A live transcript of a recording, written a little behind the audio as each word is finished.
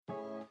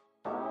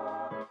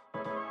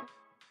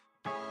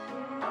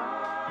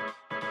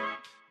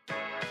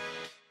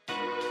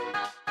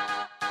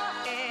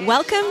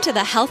Welcome to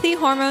the Healthy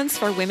Hormones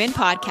for Women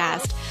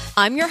podcast.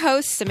 I'm your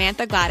host,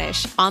 Samantha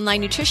Gladish,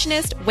 online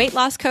nutritionist, weight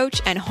loss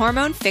coach, and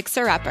hormone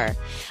fixer-upper.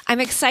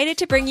 I'm excited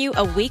to bring you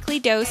a weekly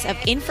dose of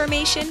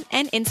information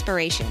and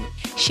inspiration,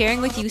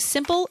 sharing with you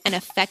simple and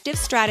effective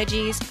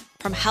strategies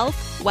from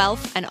health,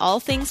 wealth, and all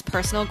things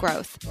personal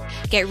growth.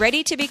 Get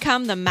ready to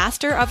become the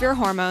master of your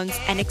hormones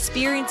and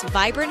experience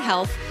vibrant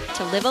health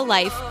to live a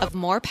life of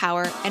more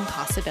power and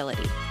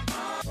possibility.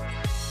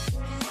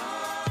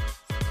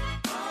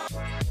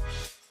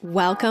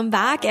 Welcome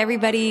back,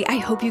 everybody. I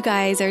hope you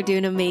guys are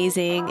doing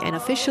amazing, and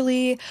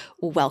officially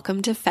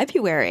welcome to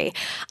February.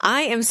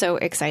 I am so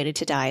excited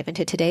to dive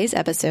into today's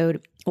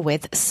episode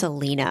with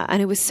Selena.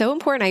 And it was so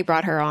important I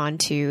brought her on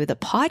to the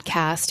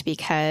podcast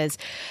because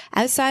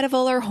outside of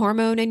all our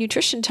hormone and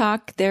nutrition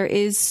talk, there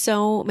is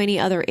so many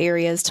other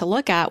areas to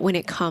look at when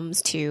it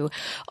comes to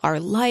our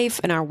life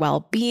and our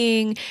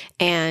well-being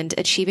and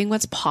achieving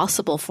what's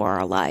possible for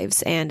our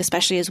lives. And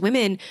especially as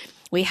women,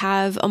 we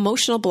have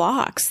emotional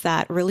blocks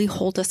that really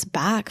hold us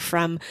back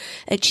from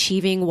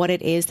achieving what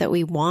it is that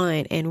we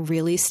want and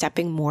really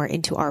stepping more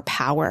into our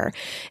power.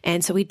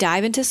 And so we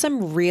dive into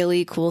some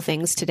really cool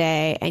things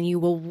today, and you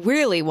will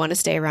really want to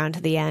stay around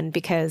to the end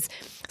because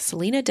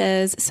Selena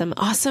does some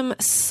awesome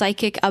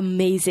psychic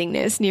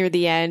amazingness near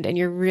the end, and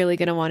you're really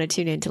going to want to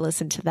tune in to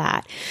listen to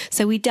that.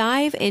 So we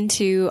dive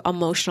into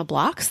emotional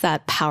blocks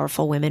that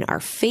powerful women are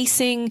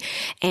facing.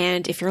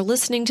 And if you're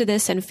listening to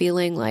this and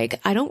feeling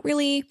like, I don't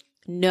really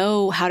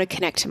know how to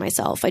connect to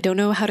myself, I don't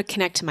know how to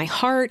connect to my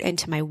heart and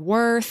to my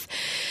worth.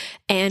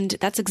 And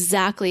that's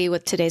exactly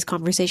what today's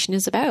conversation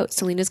is about.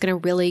 Selena's going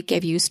to really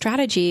give you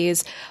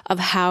strategies of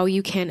how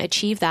you can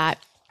achieve that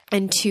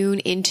and tune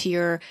into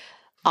your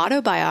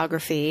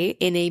autobiography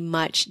in a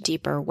much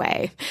deeper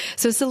way.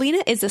 So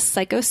Selena is a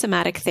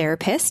psychosomatic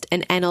therapist,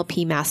 an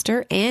NLP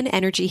master, and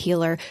energy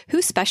healer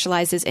who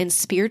specializes in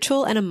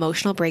spiritual and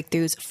emotional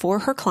breakthroughs for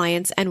her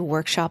clients and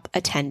workshop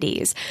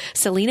attendees.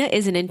 Selena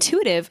is an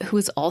intuitive who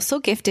is also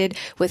gifted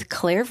with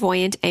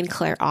clairvoyant and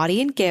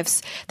clairaudient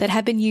gifts that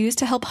have been used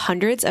to help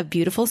hundreds of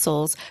beautiful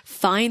souls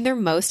find their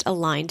most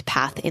aligned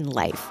path in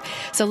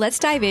life. So let's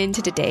dive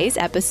into today's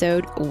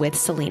episode with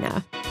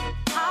Selena.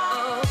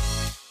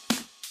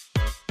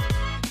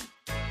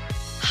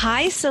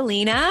 Hi,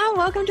 Selena.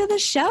 Welcome to the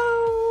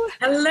show.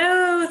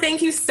 Hello.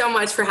 Thank you so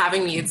much for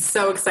having me. It's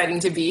so exciting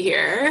to be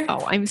here.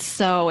 Oh, I'm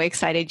so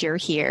excited you're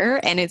here.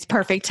 And it's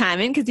perfect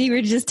timing because you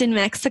were just in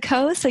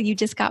Mexico. So you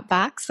just got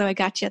back. So I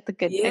got you at a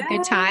good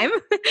time.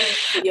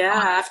 Yeah,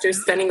 after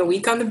spending a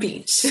week on the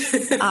beach.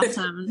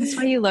 Awesome. That's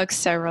why you look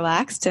so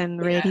relaxed and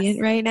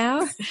radiant right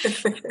now.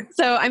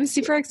 So I'm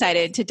super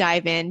excited to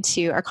dive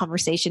into our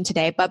conversation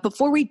today. But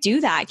before we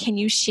do that, can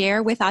you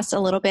share with us a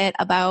little bit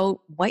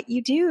about what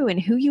you do and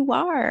who you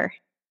are?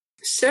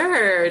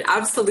 Sure,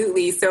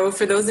 absolutely. So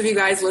for those of you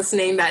guys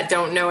listening that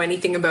don't know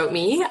anything about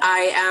me,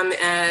 I am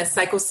a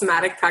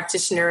psychosomatic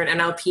practitioner, an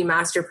NLP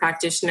master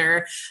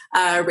practitioner,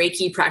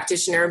 Reiki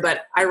practitioner.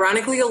 But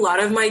ironically, a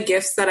lot of my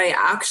gifts that I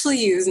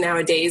actually use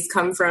nowadays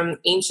come from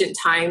ancient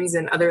times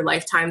and other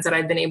lifetimes that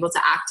I've been able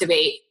to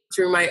activate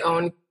through my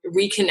own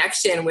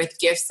reconnection with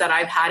gifts that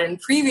I've had in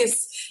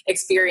previous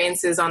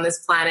experiences on this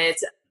planet,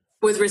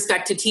 with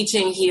respect to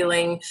teaching,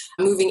 healing,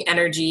 moving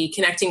energy,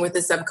 connecting with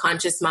the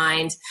subconscious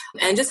mind,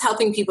 and just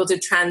helping people to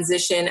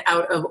transition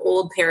out of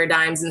old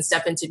paradigms and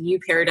step into new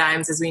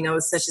paradigms, as we know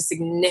is such a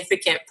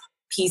significant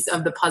piece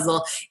of the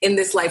puzzle in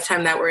this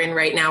lifetime that we're in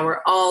right now. We're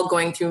all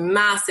going through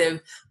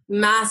massive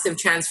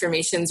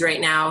transformations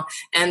right now.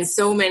 And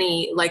so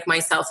many like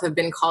myself have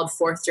been called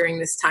forth during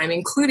this time,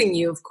 including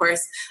you, of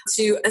course,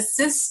 to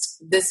assist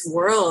this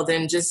world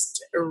and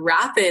just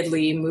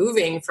rapidly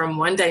moving from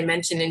one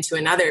dimension into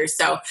another.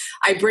 So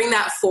I bring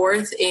that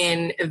forth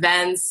in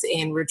events,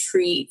 in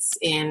retreats,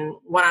 in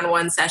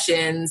one-on-one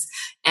sessions,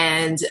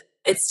 and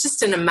it's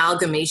just an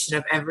amalgamation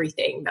of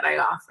everything that I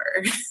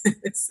offer.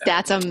 So.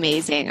 That's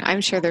amazing. I'm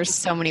sure there's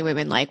so many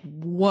women like,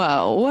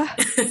 whoa,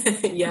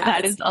 yes.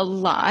 That is a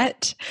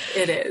lot.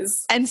 It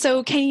is. And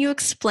so can you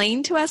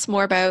explain to us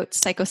more about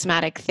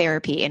psychosomatic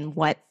therapy and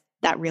what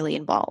that really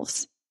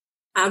involves?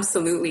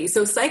 Absolutely.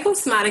 So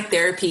psychosomatic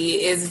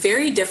therapy is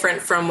very different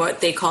from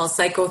what they call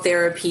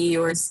psychotherapy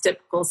or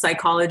typical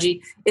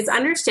psychology. It's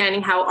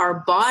understanding how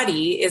our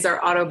body is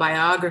our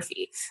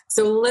autobiography.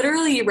 So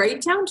literally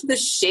right down to the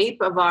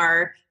shape of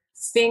our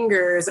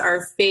fingers,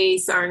 our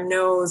face, our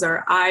nose,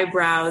 our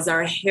eyebrows,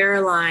 our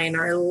hairline,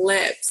 our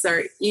lips,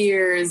 our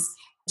ears,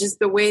 just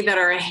the way that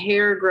our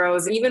hair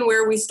grows, even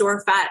where we store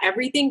fat,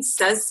 everything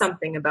says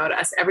something about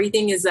us.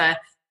 Everything is an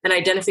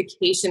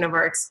identification of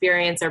our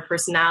experience, our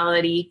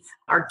personality,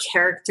 our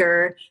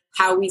character,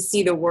 how we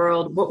see the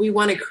world, what we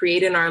want to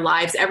create in our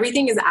lives.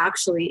 Everything is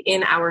actually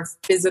in our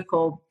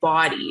physical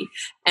body.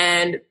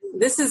 And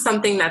this is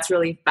something that's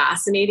really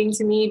fascinating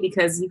to me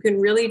because you can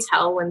really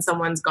tell when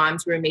someone's gone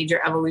through a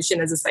major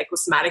evolution as a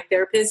psychosomatic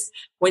therapist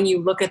when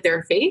you look at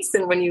their face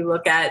and when you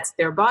look at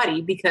their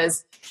body,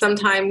 because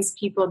sometimes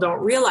people don't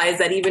realize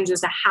that even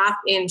just a half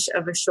inch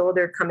of a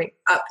shoulder coming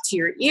up to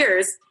your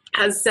ears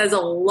says a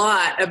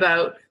lot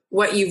about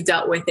what you've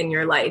dealt with in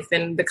your life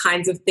and the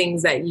kinds of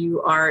things that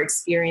you are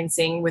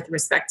experiencing with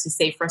respect to,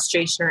 say,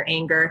 frustration or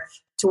anger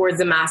towards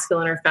the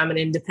masculine or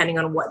feminine, depending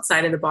on what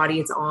side of the body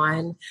it's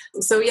on.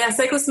 So yeah,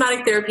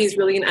 psychosomatic therapy is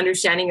really an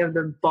understanding of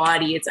the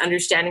body. It's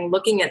understanding,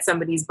 looking at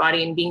somebody's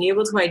body and being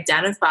able to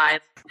identify,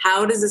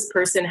 how does this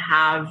person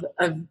have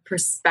a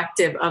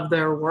perspective of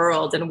their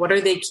world, and what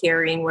are they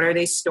carrying? What are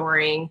they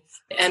storing?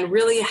 And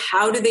really,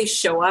 how do they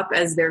show up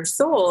as their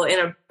soul in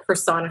a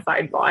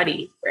personified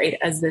body, right?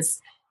 As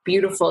this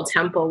beautiful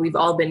temple we've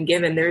all been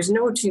given. There's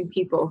no two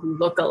people who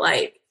look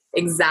alike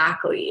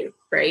exactly,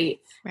 right?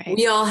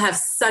 We all have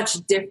such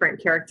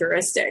different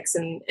characteristics,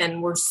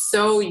 and we're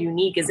so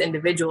unique as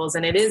individuals.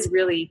 And it is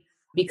really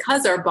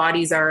because our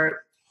bodies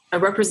are a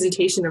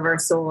representation of our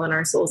soul and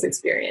our soul's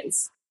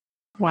experience.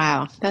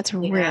 Wow, that's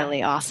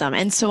really awesome.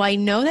 And so I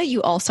know that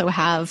you also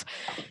have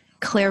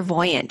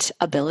clairvoyant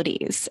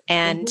abilities.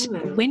 And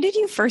when did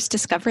you first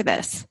discover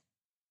this?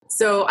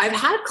 So I've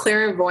had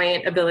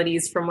clairvoyant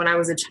abilities from when I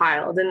was a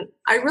child. And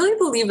I really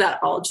believe that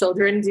all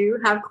children do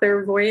have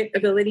clairvoyant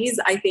abilities.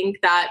 I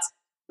think that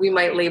we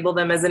might label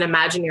them as an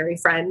imaginary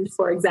friend,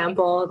 for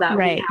example, that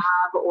we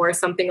have, or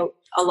something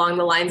along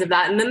the lines of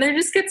that. And then there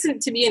just gets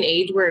to be an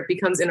age where it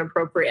becomes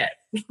inappropriate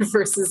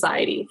for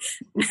society.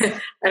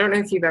 I don't know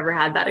if you've ever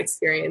had that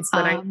experience,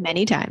 but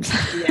many times.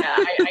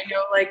 I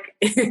know, like,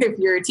 if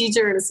you're a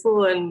teacher in a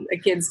school and a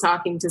kid's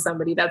talking to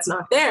somebody that's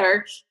not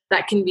there,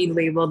 that can be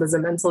labeled as a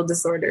mental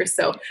disorder.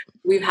 So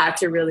we've had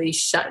to really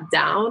shut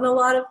down a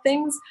lot of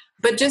things,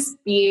 but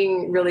just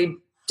being really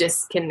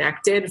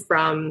disconnected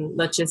from,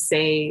 let's just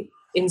say,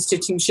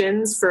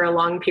 institutions for a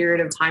long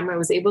period of time, I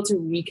was able to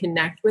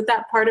reconnect with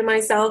that part of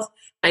myself.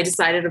 I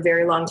decided a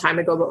very long time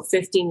ago, about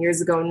 15 years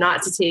ago,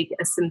 not to take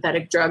a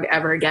synthetic drug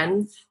ever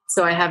again.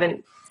 So I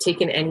haven't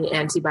taken any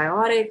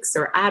antibiotics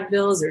or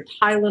Advils or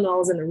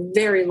Tylenols in a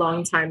very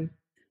long time.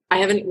 I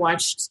haven't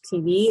watched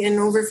TV in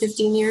over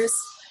 15 years.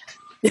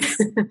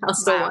 I'll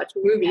still watch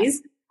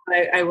movies.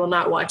 I will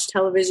not watch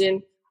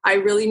television. I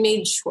really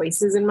made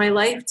choices in my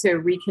life to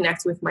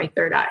reconnect with my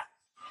third eye.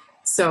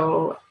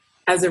 So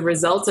as a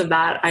result of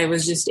that, I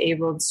was just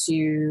able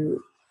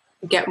to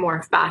get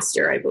more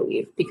faster, I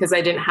believe, because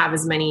I didn't have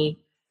as many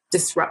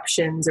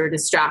disruptions or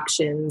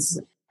distractions.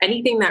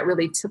 Anything that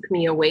really took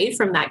me away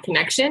from that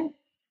connection,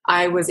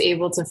 I was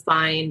able to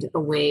find a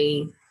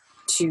way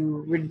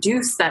to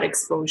reduce that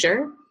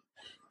exposure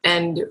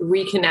and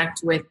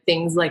reconnect with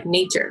things like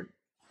nature,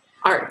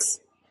 art,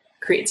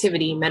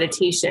 creativity,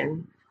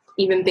 meditation,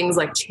 even things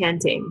like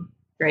chanting,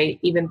 right?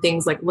 Even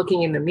things like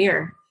looking in the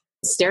mirror,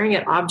 staring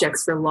at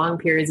objects for long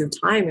periods of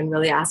time and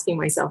really asking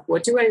myself,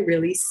 what do I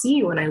really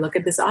see when I look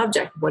at this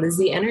object? What is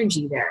the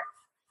energy there?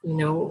 You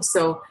know,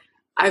 so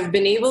I've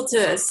been able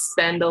to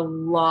spend a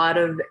lot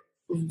of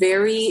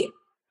very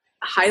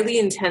highly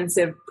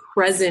intensive,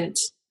 present,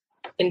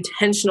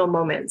 intentional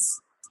moments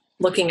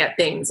looking at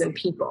things and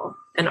people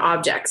and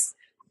objects,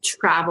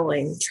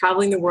 traveling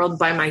the world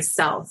by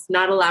myself,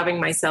 not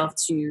allowing myself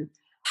to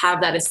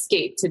have that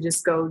escape to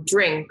just go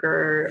drink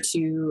or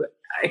to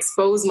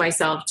expose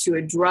myself to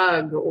a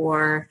drug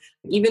or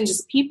even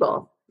just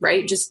people,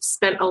 right? Just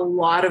spent a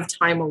lot of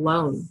time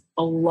alone,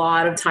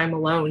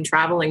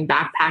 traveling,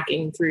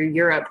 backpacking through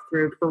Europe,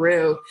 through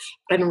Peru,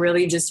 and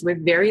really just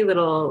with very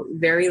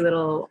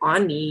little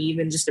on me,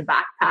 even just a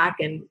backpack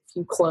and a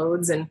few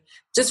clothes, and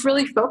just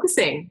really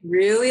focusing,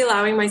 really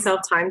allowing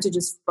myself time to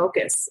just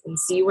focus and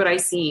see what I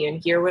see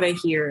and hear what I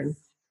hear and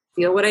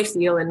feel what I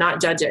feel and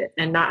not judge it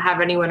and not have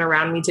anyone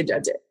around me to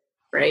judge it,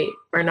 right?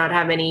 Or not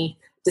have any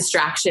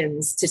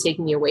distractions to take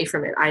me away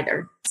from it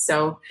either.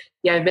 So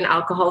yeah, I've been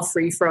alcohol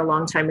free for a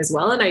long time as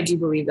well. And I do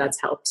believe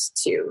that's helped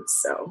too.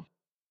 So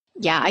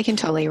yeah, I can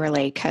totally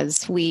relate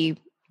because we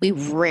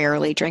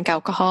rarely drink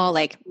alcohol,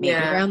 like maybe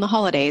around the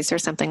holidays or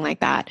something like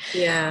that.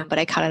 Yeah. But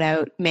I cut it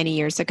out many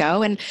years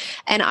ago. And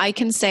I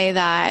can say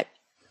that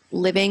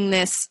living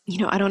this,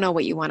 I don't know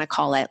what you want to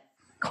call it,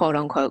 quote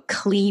unquote,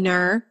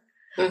 cleaner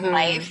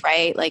life,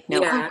 right? Like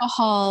no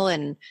alcohol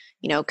and,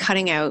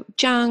 cutting out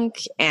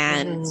junk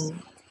and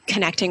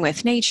connecting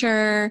with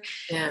nature.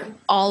 Yeah.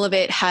 All of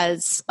it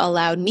has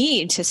allowed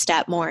me to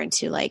step more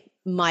into like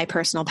my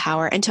personal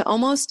power and to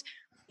almost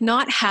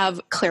not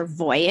have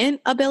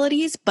clairvoyant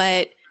abilities,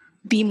 but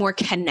be more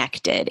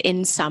connected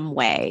in some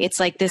way. It's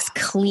like this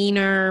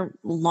cleaner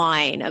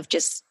line of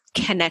just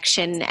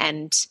connection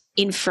and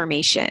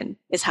information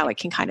is how I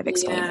can kind of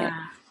explain it.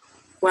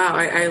 Wow.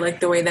 I like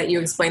the way that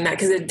you explain that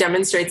because it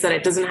demonstrates that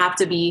it doesn't have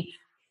to be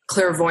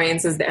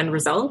clairvoyance as the end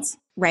result.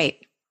 Right.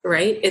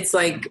 It's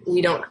like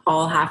we don't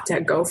all have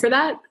to go for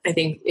that. I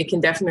think it can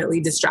definitely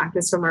distract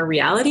us from our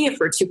reality if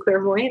we're too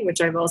clairvoyant,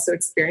 which I've also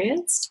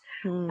experienced.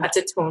 Had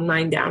to tone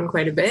mine down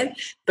quite a bit.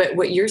 But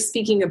what you're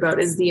speaking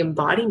about is the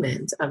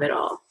embodiment of it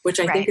all, which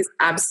I think is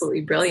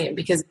absolutely brilliant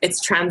because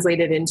it's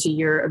translated into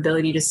your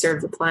ability to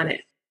serve the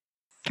planet.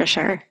 For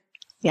sure.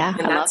 Yeah,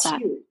 and that's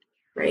huge,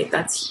 right?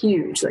 That's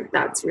huge. Like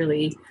that's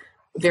really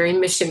very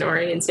mission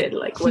oriented,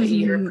 like what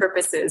your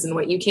purpose is and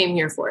what you came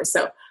here for.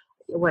 So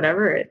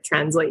whatever it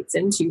translates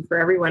into for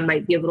everyone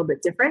might be a little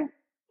bit different,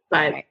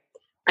 but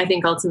I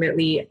think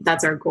ultimately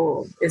that's our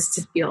goal, is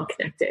to feel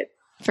connected.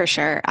 For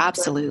sure.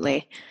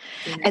 Absolutely.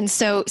 Yeah. And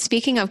so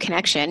speaking of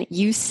connection,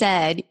 you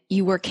said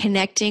you were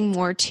connecting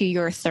more to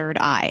your third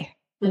eye.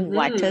 Mm-hmm.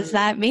 What does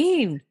that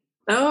mean?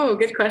 Oh,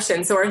 good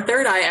question. So our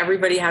third eye,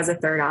 everybody has a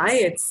third eye.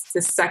 It's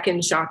the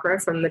second chakra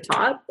from the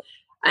top,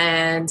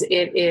 and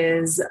it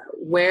is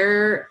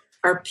where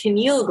our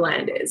pineal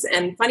gland is.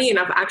 And funny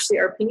enough, actually,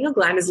 our pineal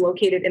gland is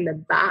located in the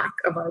back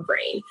of our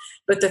brain,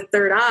 but the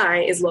third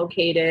eye is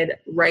located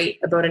right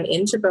about an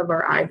inch above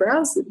our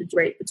eyebrows,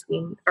 right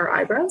between our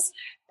eyebrows.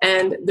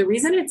 And the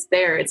reason it's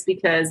there, it's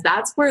because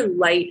that's where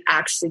light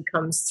actually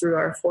comes through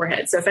our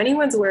forehead. So if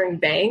anyone's wearing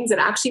bangs, it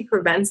actually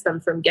prevents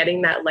them from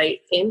getting that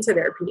light into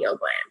their pineal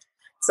gland.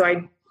 So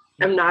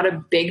I'm not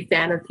a big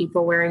fan of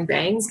people wearing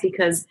bangs,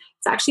 because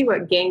it's actually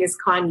what Genghis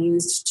Khan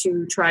used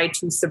to try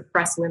to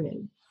suppress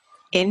women.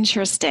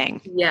 Interesting.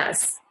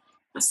 Yes.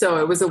 So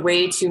it was a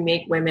way to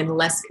make women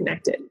less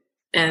connected.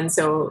 And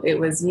so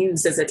it was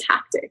used as a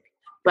tactic.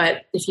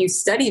 But if you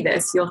study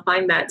this, you'll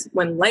find that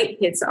when light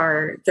hits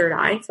our third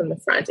eye from the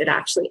front, it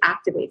actually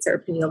activates our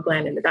pineal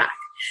gland in the back.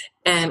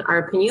 And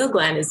our pineal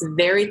gland is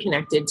very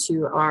connected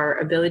to our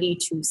ability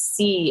to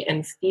see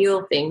and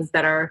feel things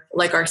that are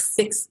like our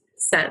sixth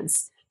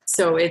sense.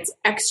 So it's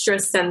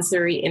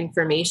extrasensory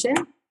information.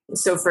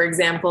 So for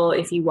example,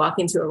 if you walk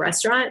into a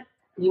restaurant,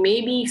 you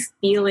may be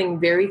feeling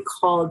very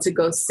called to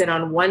go sit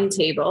on one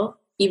table,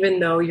 even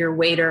though your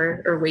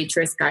waiter or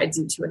waitress guides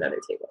you to another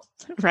table.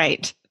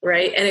 Right.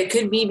 Right. And it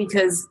could be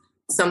because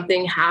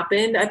something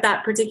happened at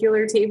that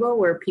particular table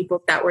where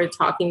people that were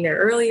talking there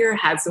earlier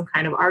had some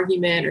kind of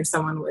argument, or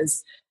someone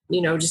was,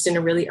 just in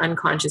a really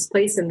unconscious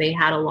place, and they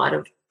had a lot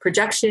of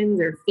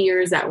projections or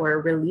fears that were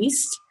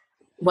released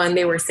when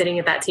they were sitting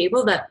at that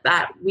table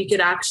that we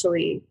could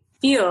actually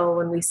feel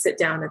when we sit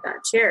down at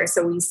that chair.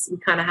 So we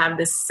kind of have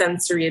this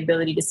sensory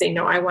ability to say,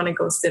 no, I want to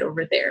go sit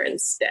over there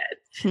instead.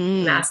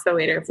 And ask the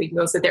waiter if we can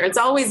go sit there. It's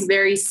always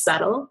very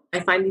subtle. I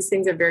find these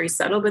things are very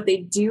subtle, but they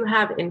do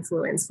have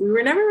influence. We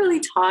were never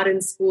really taught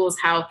in schools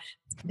how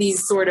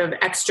these sort of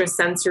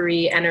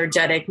extrasensory,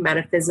 energetic,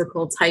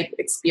 metaphysical type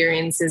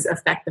experiences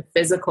affect the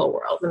physical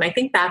world. And I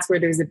think that's where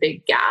there's a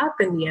big gap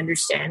in the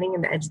understanding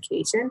and the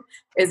education,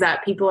 is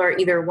that people are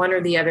either one or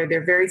the other.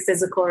 They're very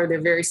physical or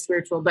they're very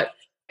spiritual. But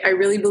I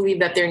really believe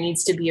that there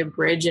needs to be a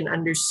bridge in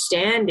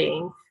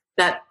understanding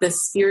that the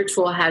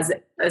spiritual has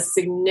a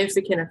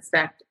significant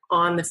effect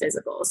on the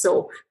physical.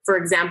 So, for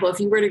example, if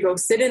you were to go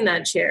sit in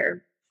that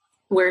chair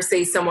where,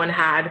 say, someone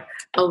had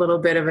a little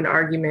bit of an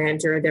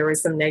argument or there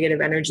was some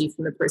negative energy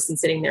from the person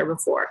sitting there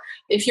before,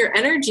 if your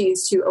energy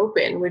is too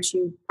open, which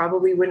you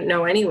probably wouldn't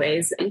know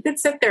anyways, you could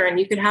sit there and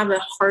you could have a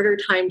harder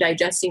time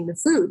digesting the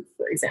food,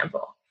 for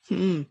example.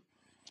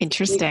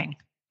 Interesting.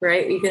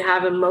 Right? You could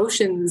have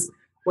emotions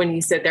when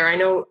you sit there. I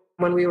know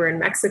when we were in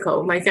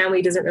Mexico, my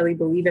family doesn't really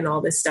believe in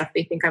all this stuff.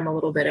 They think I'm a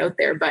little bit out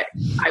there, but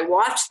I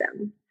watch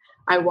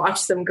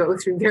them go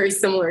through very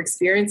similar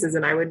experiences,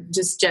 and I would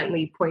just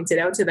gently point it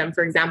out to them.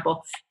 For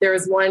example, there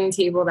was one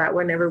table that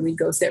whenever we'd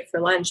go sit for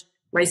lunch,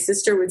 my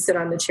sister would sit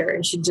on the chair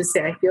and she'd just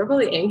say, I feel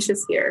really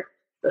anxious here.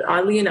 But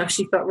oddly enough,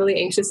 she felt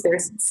really anxious there,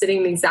 sitting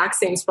in the exact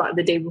same spot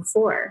the day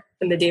before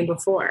and the day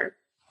before.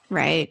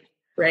 Right.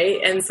 Right.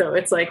 And so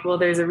it's like, well,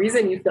 there's a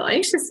reason you feel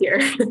anxious here.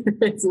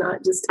 It's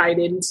not just tied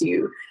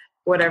into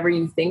whatever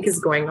you think is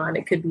going on.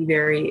 It could be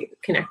very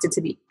connected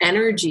to the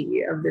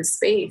energy of this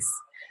space.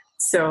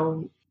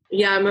 So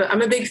yeah,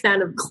 I'm a big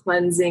fan of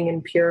cleansing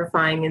and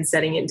purifying and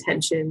setting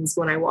intentions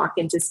when I walk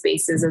into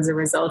spaces as a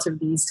result of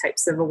these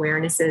types of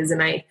awarenesses.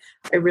 And I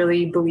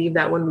really believe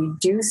that when we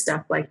do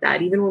stuff like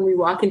that, even when we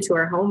walk into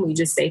our home, we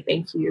just say,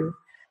 thank you.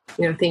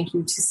 Thank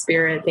you to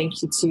Spirit.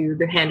 Thank you to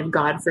the hand of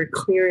God for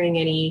clearing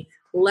any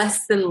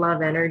less than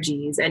love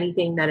energies,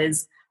 anything that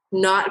is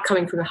not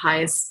coming from the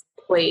highest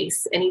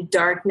place, any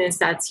darkness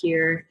that's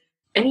here,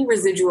 any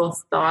residual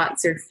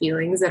thoughts or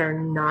feelings that are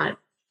not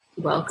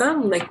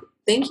welcome. Like,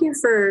 thank you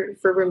for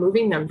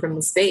removing them from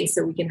the space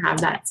so we can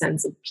have that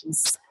sense of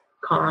peace,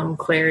 calm,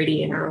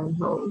 clarity in our own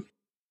home.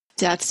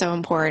 That's so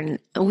important.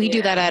 We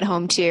do that at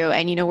home too.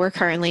 And, we're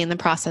currently in the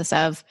process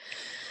of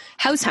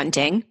house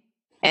hunting.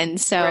 And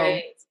so,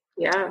 right.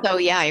 Yeah. So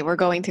we're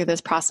going through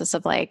this process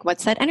of like,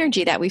 what's that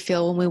energy that we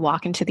feel when we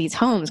walk into these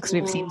homes? Because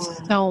we've seen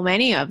so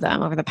many of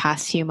them over the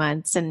past few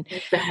months. And,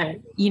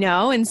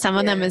 and some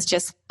of them is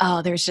just,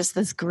 there's just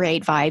this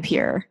great vibe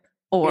here.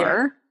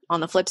 Or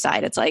on the flip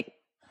side, it's like,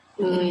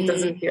 it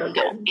doesn't feel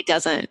good. It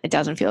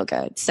doesn't feel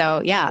good.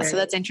 So so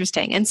that's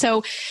interesting. And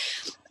so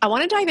I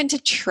want to dive into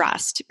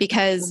trust,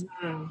 because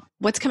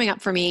what's coming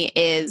up for me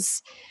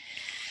is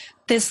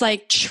this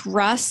like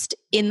trust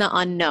in the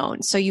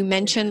unknown. So you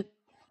mentioned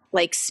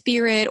like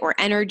spirit or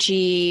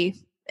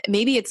energy,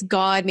 maybe it's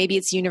God, maybe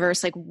it's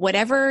universe, like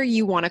whatever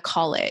you want to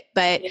call it.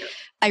 But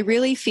I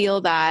really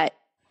feel that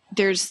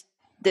there's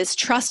this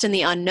trust in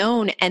the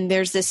unknown, and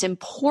there's this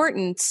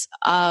importance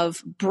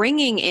of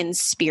bringing in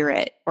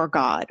spirit or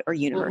God or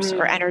universe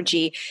or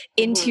energy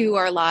into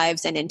our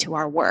lives and into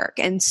our work.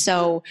 And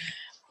so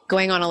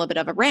going on a little bit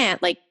of a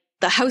rant, like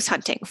the house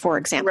hunting, for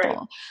example.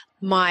 Right.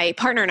 My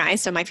partner and I,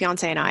 so my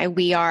fiance and I,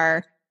 we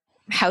are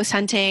house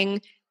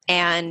hunting,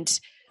 and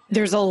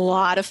there's a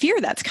lot of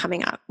fear that's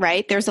coming up,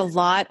 right? There's a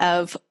lot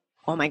of,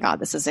 oh my God,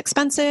 this is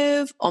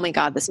expensive. Oh my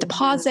God, this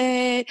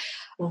deposit.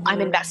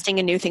 I'm investing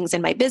in new things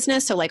in my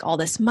business. So like all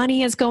this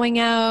money is going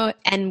out,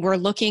 and we're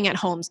looking at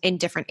homes in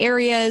different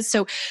areas.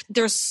 So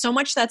there's so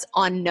much that's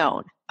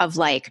unknown of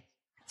like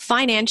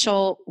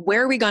financial,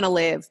 where are we going to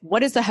live?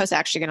 What is the house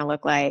actually going to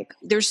look like?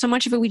 There's so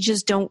much of it we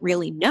just don't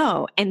really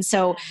know. And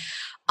so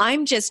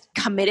I'm just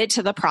committed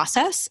to the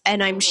process,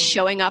 and I'm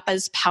showing up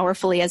as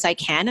powerfully as I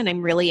can. And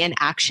I'm really in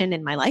action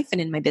in my life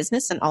and in my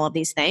business and all of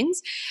these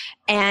things.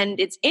 And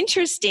it's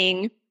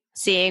interesting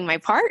seeing my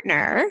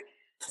partner,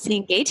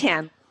 seeing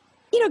Gaetan,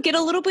 get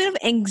a little bit of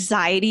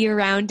anxiety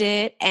around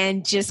it,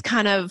 and just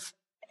kind of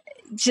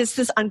just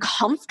this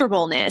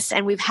uncomfortableness.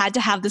 And we've had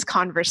to have this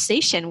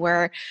conversation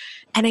where,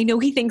 and I know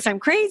he thinks I'm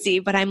crazy,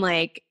 but I'm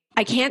like,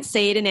 I can't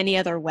say it in any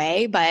other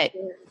way, but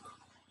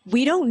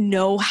we don't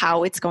know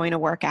how it's going to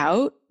work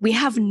out. We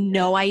have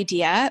no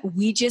idea.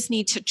 We just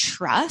need to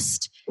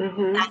trust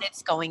that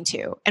it's going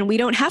to, and we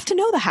don't have to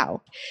know the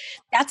how.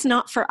 That's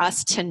not for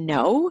us to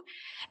know.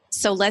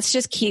 So let's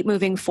just keep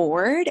moving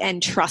forward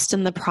and trust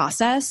in the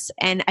process.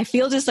 And I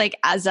feel just like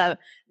as a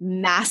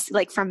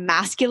from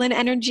masculine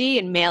energy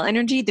and male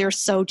energy, they're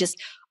so just,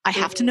 I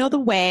have to know the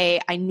way.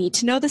 I need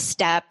to know the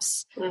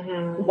steps.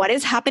 What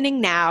is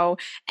happening now?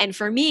 And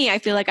for me, I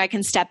feel like I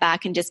can step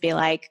back and just be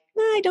like,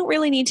 I don't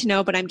really need to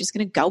know, but I'm just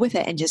going to go with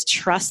it and just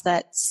trust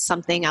that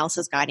something else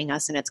is guiding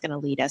us and it's going to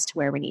lead us to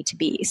where we need to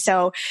be.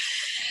 So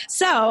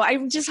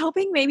I'm just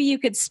hoping maybe you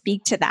could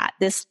speak to that,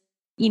 this,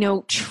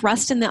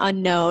 trust in the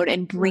unknown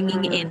and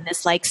bringing in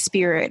this like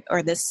spirit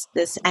or this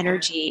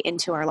energy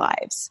into our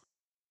lives.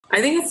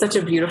 I think it's such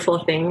a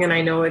beautiful thing. And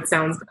I know it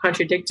sounds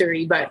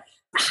contradictory, but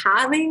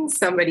having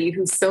somebody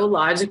who's so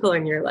logical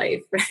in your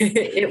life,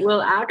 it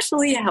will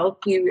actually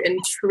help you and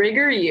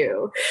trigger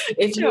you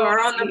if you are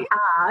on the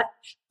path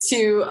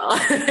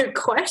to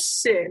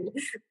question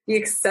the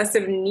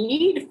excessive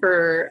need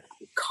for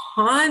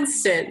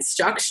constant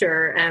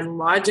structure and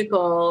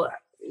logical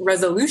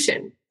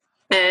resolution.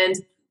 And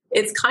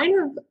it's kind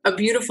of a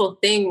beautiful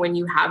thing when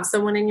you have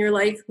someone in your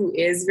life who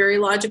is very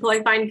logical,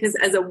 I find, because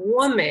as a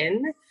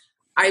woman,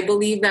 I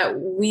believe that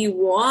we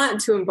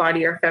want to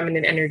embody our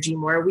feminine energy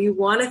more. We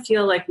want to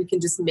feel like we can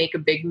just make a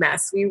big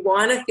mess. We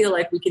want to feel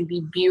like we can be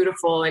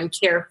beautiful and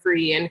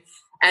carefree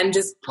and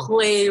just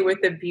play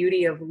with the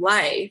beauty of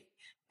life.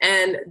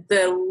 And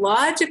the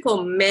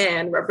logical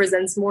man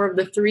represents more of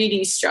the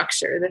 3D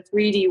structure, the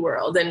 3D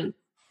world. And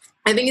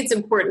I think it's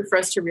important for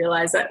us to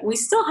realize that we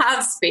still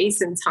have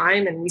space and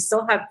time, and we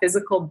still have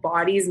physical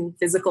bodies and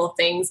physical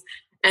things.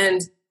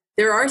 And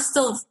there are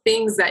still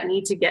things that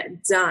need to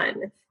get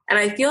done. And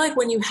I feel like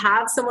when you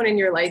have someone in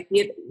your life, be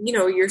it,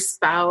 your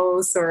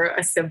spouse or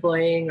a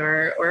sibling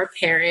or a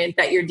parent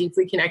that you're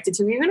deeply connected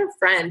to, even a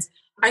friend,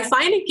 I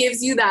find it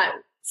gives you that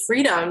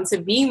freedom to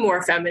be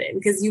more feminine,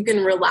 because you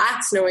can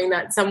relax knowing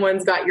that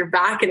someone's got your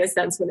back in a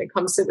sense when it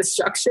comes to the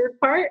structured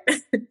part.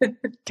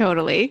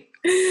 Totally.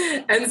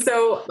 And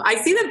so I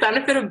see the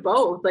benefit of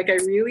both. Like I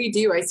really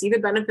do. I see the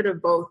benefit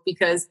of both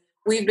because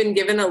we've been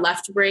given a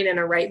left brain and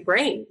a right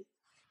brain.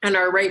 And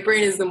our right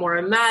brain is the more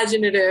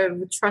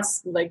imaginative,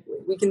 trust, like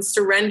we can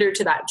surrender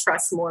to that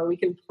trust more. We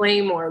can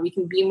play more. We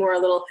can be more a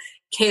little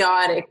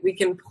chaotic. We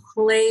can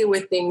play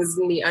with things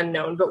in the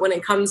unknown. But when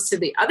it comes to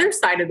the other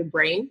side of the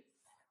brain,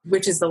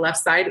 which is the left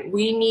side,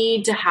 we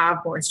need to have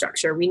more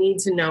structure. We need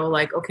to know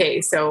like, okay,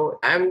 so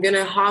I'm going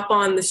to hop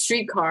on the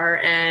streetcar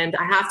and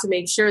I have to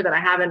make sure that I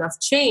have enough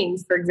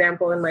change, for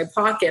example, in my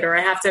pocket, or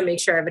I have to make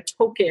sure I have a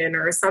token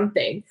or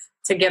something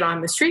to get on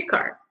the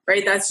streetcar,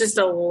 right? That's just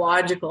a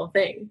logical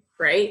thing,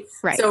 right?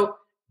 Right. So,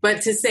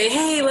 but to say,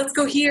 hey, let's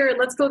go here and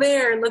let's go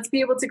there and let's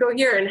be able to go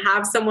here and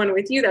have someone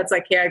with you that's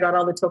like, hey, I got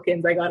all the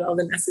tokens, I got all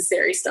the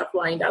necessary stuff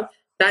lined up.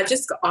 That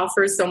just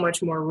offers so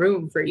much more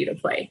room for you to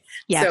play.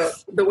 Yes.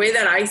 So the way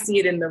that I see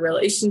it in the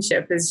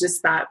relationship is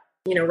just that,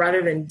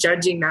 rather than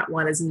judging that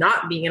one as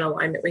not being in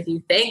alignment with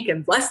you, thank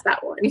and bless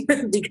that one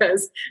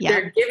because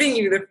they're giving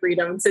you the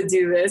freedom to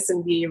do this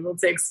and be able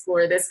to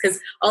explore this. Because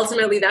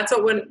ultimately, that's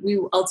what we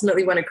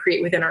ultimately want to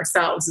create within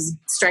ourselves is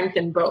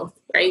strengthen both,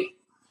 right?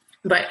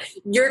 But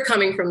you're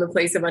coming from the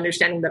place of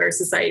understanding that our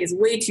society is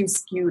way too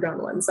skewed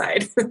on one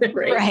side,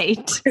 right?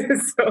 Right.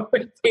 So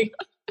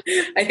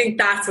I think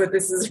that's what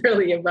this is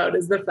really about,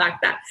 is the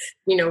fact that,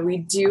 we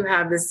do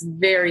have this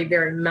very,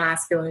 very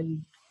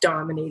masculine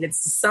dominated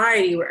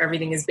society where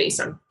everything is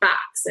based on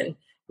facts and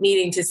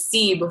needing to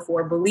see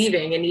before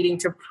believing and needing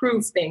to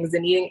prove things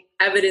and needing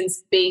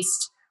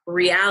evidence-based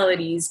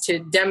realities to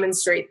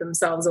demonstrate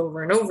themselves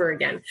over and over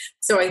again.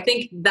 So I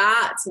think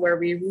that's where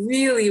we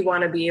really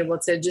want to be able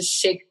to just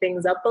shake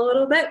things up a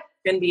little bit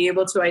and be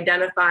able to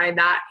identify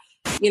that,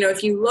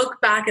 if you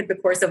look back at the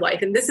course of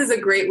life, and this is a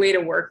great way to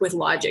work with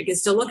logic,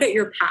 is to look at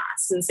your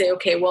past and say,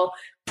 okay, well,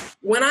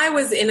 when I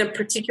was in a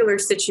particular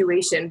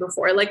situation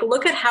before, like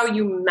look at how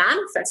you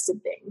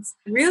manifested things.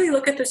 Really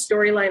look at the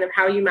storyline of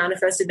how you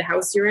manifested the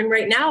house you're in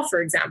right now,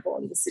 for example,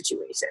 in this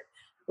situation.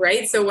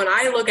 right? So when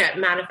I look at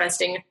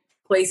manifesting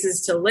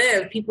places to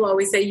live, people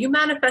always say, you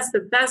manifest the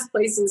best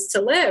places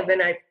to live.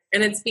 And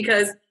it's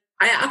because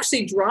I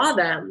actually draw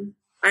them.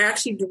 I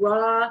actually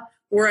draw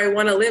where I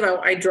want to live.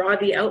 I draw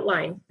the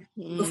outline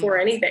before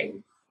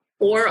anything.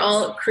 Or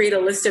I'll create a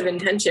list of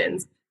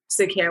intentions.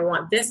 So, okay, I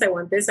want this, I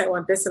want this, I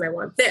want this, and I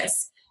want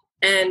this.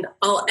 And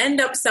I'll end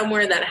up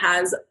somewhere that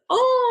has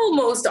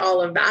almost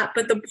all of that.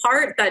 But the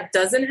part that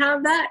doesn't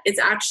have that, it's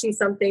actually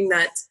something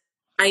that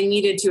I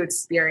needed to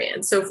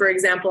experience. So, for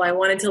example, I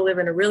wanted to live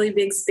in a really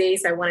big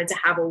space. I wanted to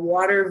have a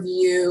water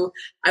view.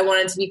 I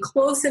wanted to be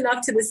close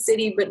enough to the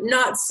city, but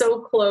not so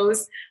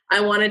close.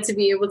 I wanted to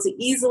be able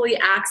to easily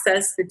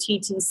access the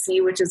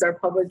TTC, which is our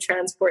public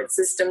transport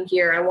system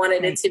here. I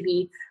wanted it to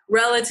be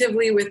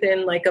relatively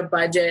within like a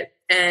budget.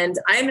 And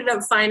I ended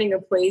up finding a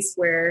place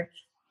where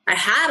I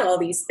had all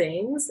these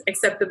things,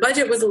 except the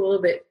budget was a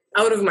little bit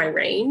out of my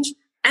range,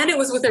 and it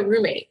was with a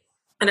roommate.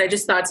 And I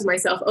just thought to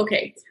myself,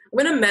 okay, I'm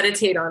going to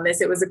meditate on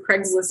this. It was a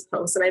Craigslist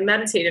post, and I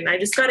meditated, and I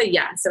just got a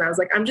yes. And I was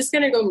like, I'm just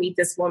going to go meet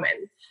this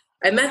woman.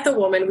 I met the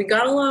woman. We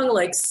got along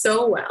like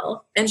so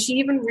well. And she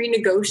even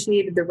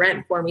renegotiated the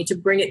rent for me to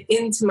bring it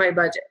into my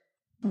budget.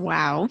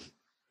 Wow.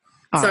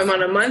 So I'm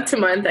on a month to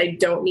month. I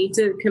don't need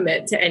to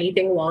commit to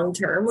anything long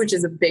term, which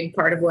is a big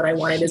part of what I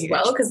wanted as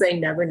well, because I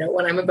never know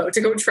when I'm about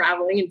to go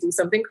traveling and do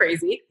something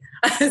crazy.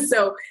 And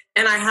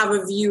I have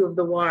a view of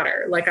the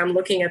water. Like I'm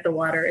looking at the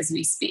water as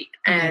we speak.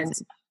 And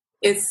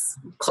it's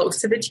close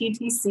to the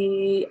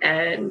TTC.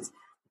 And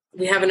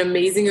we have an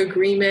amazing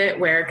agreement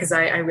where, because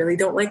I really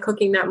don't like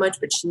cooking that much,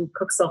 but she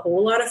cooks a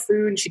whole lot of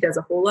food. She does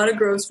a whole lot of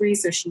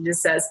groceries. So she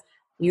just says,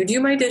 you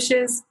do my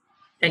dishes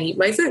and eat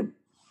my food.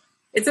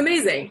 It's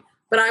amazing.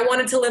 But I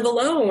wanted to live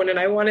alone, and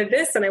I wanted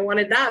this and I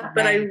wanted that.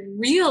 But I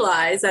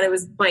realized that it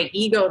was my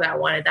ego that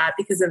wanted that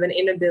because of an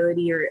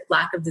inability or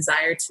lack of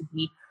desire to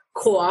be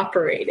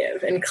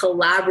cooperative and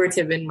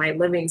collaborative in my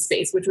living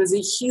space, which was a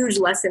huge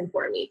lesson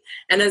for me.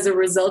 And as a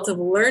result of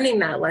learning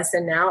that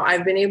lesson now,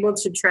 I've been able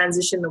to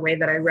transition the way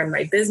that I run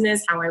my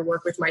business, how I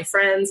work with my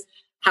friends,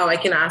 how I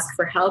can ask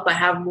for help. I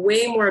have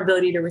way more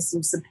ability to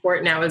receive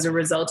support now as a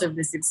result of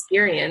this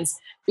experience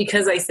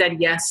because I said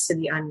yes to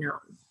the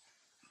unknown.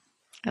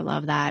 I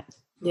love that.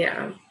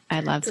 Yeah. I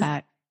love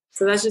that.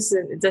 So that's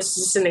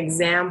just an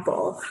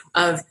example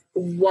of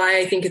why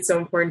I think it's so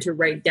important to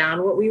write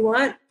down what we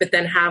want, but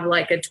then have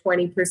like a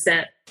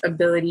 20%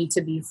 ability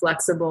to be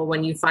flexible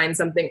when you find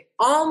something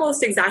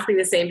almost exactly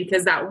the same,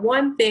 because that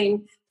one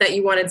thing that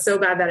you wanted so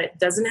bad that it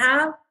doesn't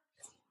have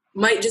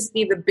might just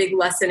be the big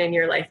lesson in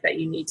your life that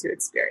you need to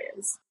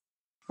experience.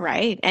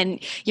 Right.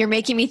 And you're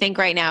making me think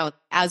right now,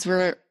 as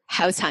we're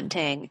house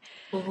hunting,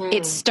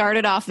 it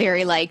started off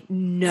very like,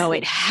 no,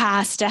 it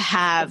has to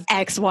have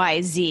X,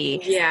 Y, Z.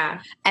 Yeah.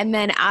 And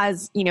then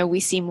as, we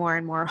see more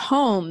and more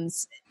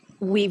homes,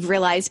 we've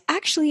realized,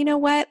 actually, you know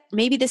what?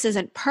 Maybe this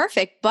isn't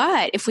perfect,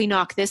 but if we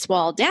knock this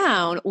wall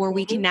down, or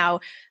we can now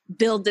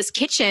build this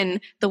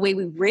kitchen the way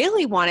we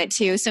really want it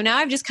to. So now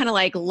I've just kind of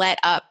like let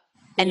up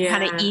and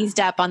kind of eased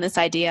up on this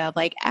idea of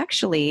like,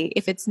 actually,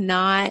 if it's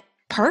not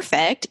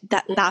perfect,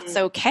 that's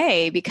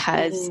okay,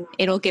 because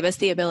it'll give us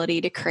the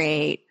ability to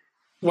create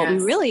what we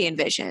really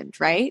envisioned,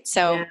 right?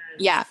 So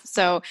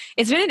so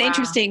it's been an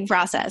interesting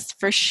process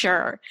for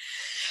sure.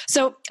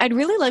 So I'd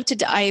really love to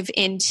dive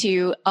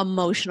into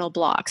emotional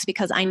blocks,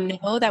 because I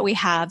know that we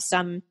have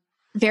some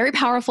very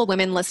powerful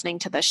women listening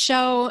to the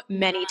show,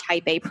 many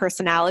type A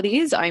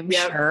personalities, I'm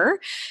sure,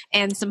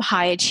 and some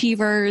high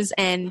achievers,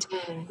 and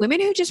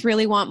women who just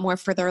really want more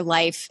for their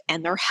life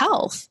and their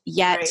health,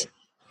 yet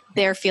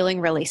they're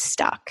feeling really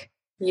stuck.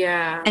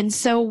 Yeah. And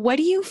so what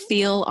do you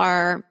feel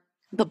are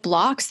the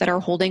blocks that are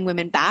holding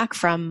women back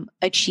from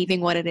achieving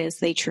what it is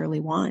they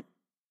truly want?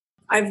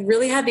 I've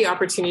really had the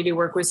opportunity to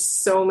work with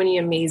so many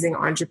amazing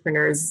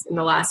entrepreneurs in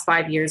the last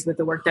 5 years with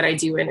the work that I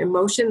do. And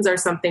emotions are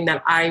something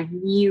that I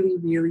really,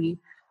 really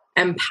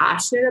am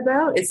passionate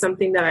about. It's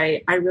something that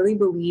I really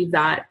believe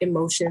that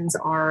emotions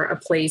are a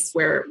place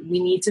where we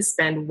need to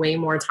spend way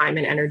more time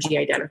and energy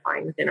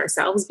identifying within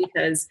ourselves,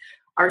 because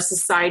our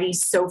society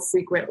so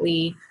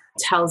frequently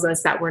tells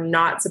us that we're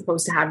not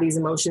supposed to have these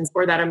emotions,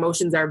 or that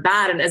emotions are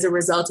bad. And as a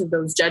result of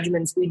those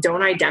judgments, we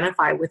don't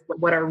identify with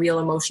what our real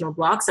emotional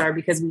blocks are,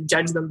 because we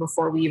judge them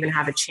before we even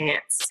have a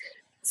chance.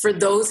 For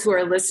those who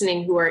are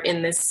listening, who are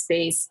in this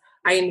space,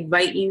 I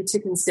invite you to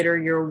consider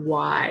your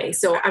why.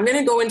 So I'm going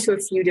to go into a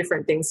few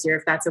different things here,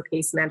 if that's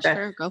okay, Samantha,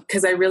 Sure, go.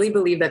 Because I really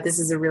believe that this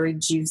is a really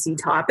juicy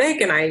topic.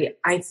 And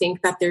I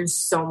think that there's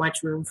so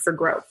much room for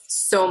growth,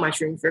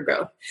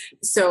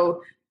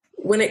 So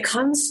when it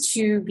comes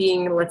to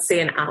being, let's say,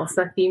 an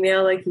alpha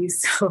female, like you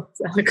so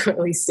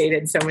eloquently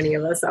stated, so many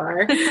of us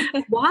are,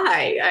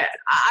 why?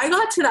 I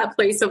got to that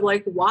place of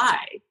like, why?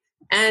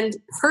 And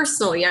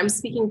personally, I'm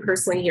speaking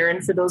personally here.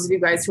 And for those of you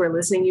guys who are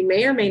listening, you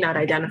may or may not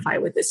identify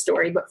with this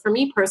story. But for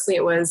me personally,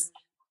 it was,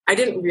 I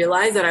didn't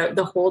realize that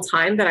the whole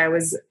time that I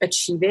was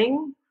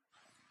achieving,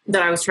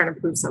 that I was trying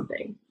to prove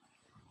something.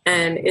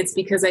 And it's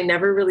because I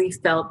never really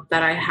felt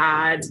that I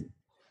had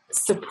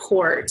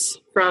support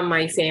from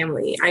my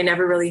family. I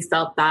never really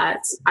felt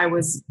that I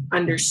was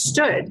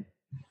understood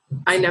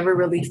I never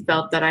really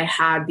felt that I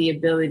had the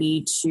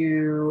ability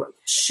to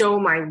show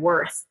my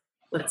worth.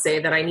 Let's say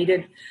that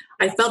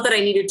I felt that I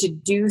needed to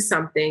do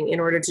something in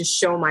order to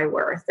show my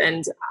worth.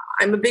 And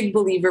I'm a big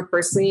believer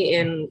personally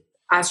in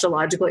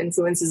astrological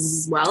influences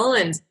as well.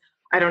 And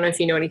I don't know if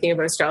you know anything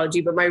about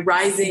astrology, but my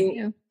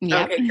rising,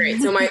 Yep. okay,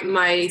 great. So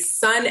my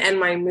sun and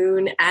my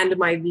moon and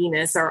my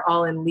Venus are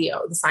all in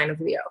Leo, the sign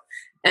of Leo.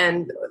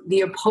 And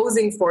the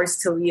opposing force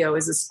to Leo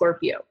is a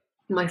Scorpio.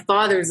 My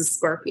father's a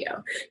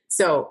Scorpio.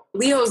 So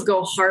Leos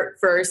go heart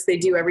first. They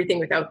do everything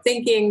without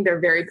thinking. They're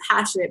very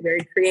passionate,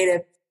 very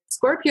creative.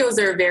 Scorpios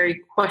are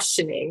very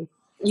questioning.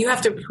 You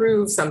have to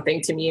prove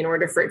something to me in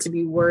order for it to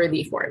be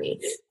worthy for me.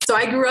 So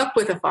I grew up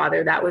with a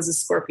father that was a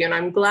Scorpio, and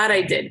I'm glad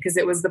I did, because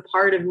it was the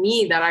part of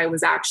me that I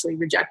was actually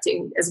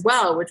rejecting as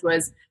well, which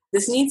was,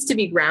 this needs to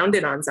be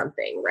grounded on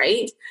something,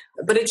 right?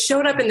 But it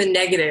showed up in the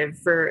negative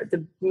for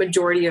the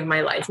majority of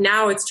my life.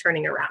 Now it's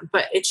turning around,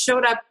 but it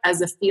showed up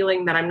as a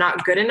feeling that I'm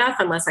not good enough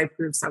unless I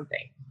prove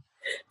something.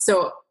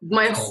 So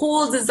my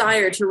whole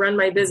desire to run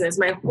my business,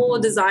 my whole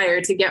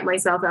desire to get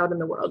myself out in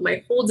the world,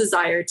 my whole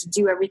desire to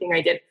do everything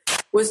I did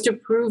was to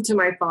prove to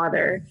my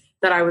father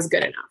that I was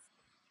good enough.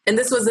 And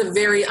this was a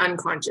very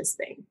unconscious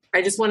thing.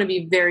 I just want to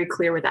be very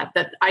clear with that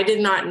I did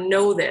not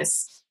know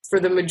this for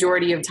the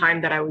majority of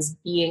time that I was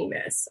being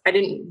this. I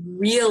didn't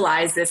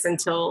realize this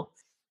until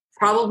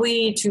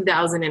probably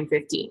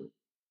 2015.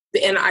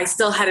 And I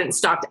still hadn't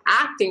stopped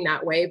acting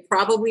that way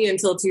probably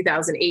until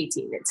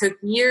 2018. It took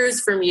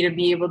years for me to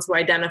be able to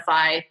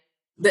identify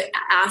the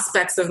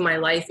aspects of my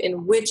life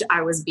in which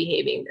I was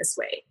behaving this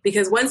way.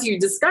 Because once you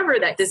discover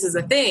that this is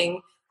a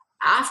thing,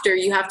 after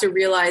you have to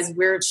realize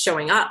where it's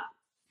showing up.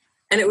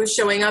 And it was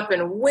showing up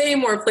in way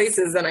more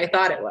places than I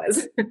thought it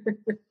was.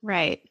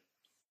 Right.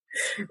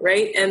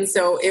 Right. And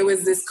so it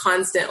was this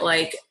constant,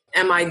 like,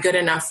 am I good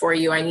enough for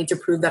you? I need to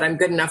prove that I'm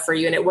good enough for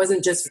you. And it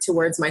wasn't just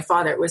towards my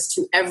father, it was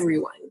to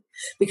everyone.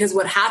 Because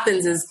what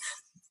happens is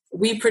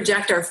we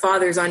project our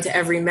fathers onto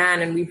every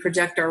man, and we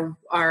project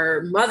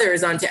our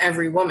mothers onto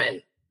every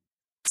woman.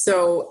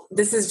 So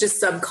this is just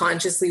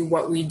subconsciously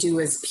what we do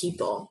as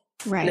people.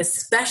 Right. And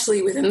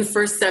especially within the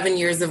first 7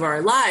 years of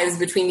our lives,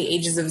 between the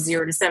ages of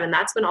 0 to 7,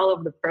 that's when all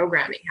of the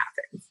programming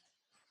happens.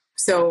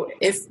 So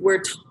if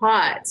we're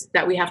taught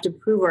that we have to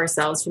prove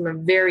ourselves from a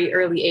very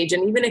early age,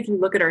 and even if you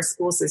look at our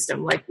school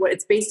system, like what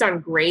it's based on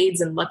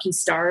grades and lucky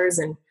stars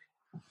and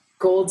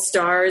gold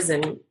stars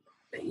and,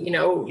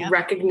 Yep.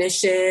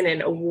 recognition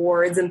and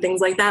awards and things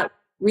like that.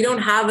 We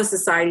don't have a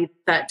society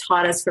that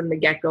taught us from the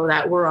get-go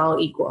that we're all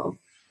equal.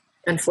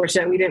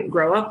 Unfortunately, we didn't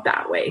grow up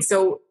that way.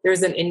 So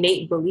there's an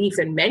innate belief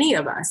in many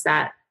of us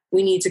that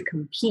we need to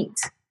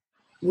compete.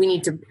 We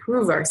need to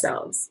prove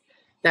ourselves,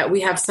 that we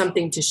have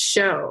something to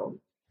show,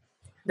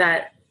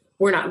 that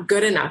we're not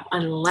good enough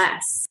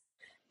unless.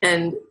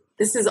 And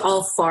this is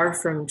all far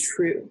from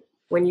true.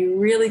 When you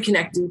really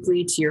connect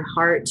deeply to your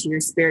heart, to your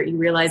spirit, you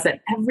realize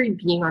that every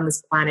being on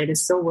this planet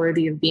is so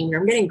worthy of being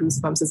here. I'm getting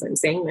goosebumps as I'm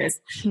saying this.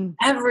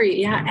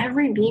 Every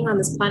being on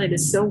this planet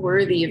is so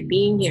worthy of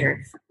being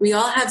here. We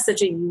all have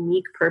such a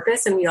unique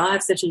purpose, and we all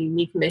have such a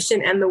unique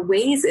mission. And the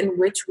ways in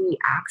which we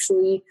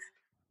actually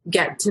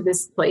get to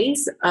this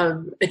place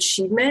of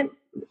achievement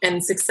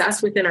and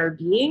success within our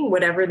being,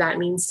 whatever that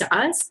means to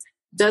us,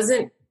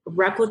 doesn't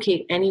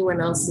replicate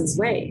anyone else's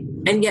way.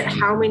 And yet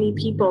how many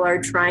people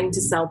are trying to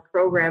sell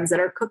programs that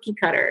are cookie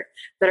cutter,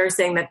 that are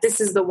saying that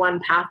this is the one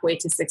pathway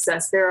to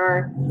success? There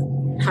are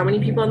how many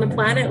people on the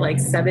planet? Like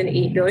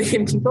 7-8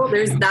 billion people.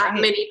 There's that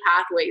many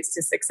pathways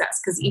to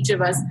success, because each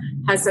of us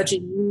has such a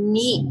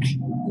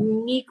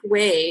unique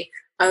way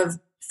of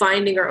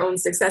finding our own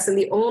success. And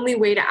the only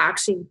way to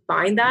actually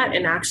find that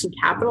and actually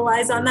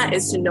capitalize on that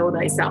is to know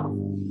thyself.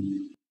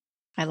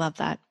 I love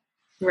that.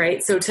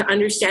 Right? So to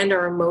understand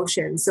our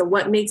emotions. So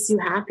what makes you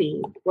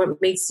happy? What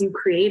makes you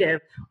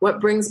creative? What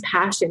brings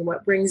passion?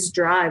 What brings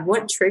drive?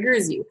 What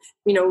triggers you?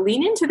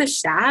 Lean into the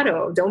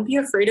shadow. Don't be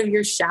afraid of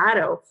your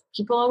shadow.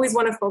 People always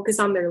want to focus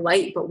on their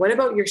light, but what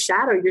about your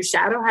shadow? Your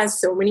shadow has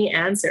so many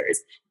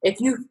answers.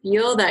 If you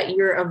feel that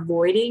you're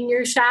avoiding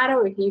your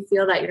shadow, if you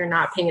feel that you're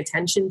not paying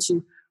attention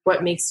to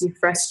what makes you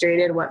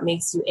frustrated, what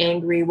makes you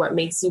angry, what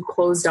makes you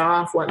closed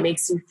off, what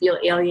makes you feel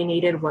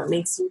alienated, what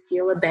makes you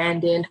feel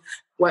abandoned,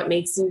 what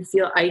makes you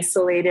feel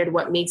isolated,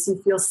 what makes you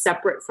feel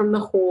separate from the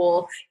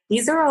whole.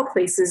 These are all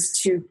places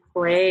to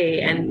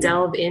play and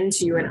delve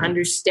into and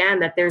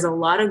understand that there's a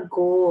lot of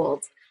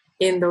gold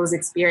in those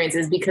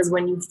experiences, because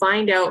when you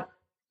find out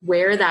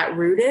where that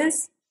root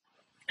is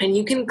and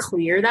you can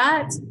clear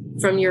that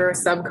from your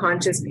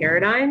subconscious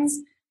paradigms,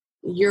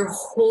 your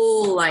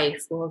whole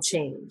life will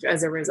change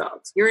as a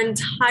result. Your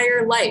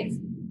entire life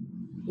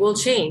will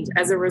change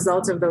as a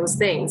result of those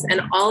things.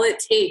 And all it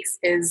takes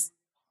is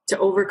to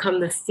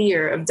overcome the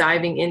fear of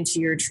diving into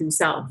your true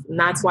self. And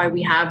that's why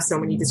we have so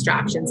many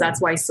distractions.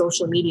 That's why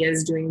social media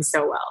is doing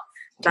so well.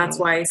 That's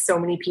why so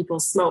many people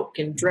smoke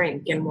and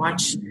drink and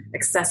watch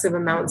excessive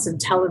amounts of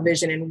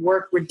television and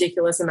work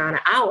ridiculous amount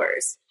of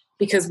hours,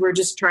 because we're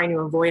just trying to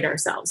avoid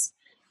ourselves.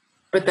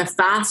 But the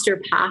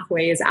faster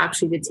pathway is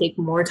actually to take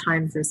more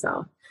time for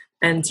self,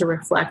 and to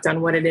reflect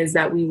on what it is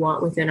that we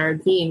want within our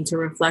being, to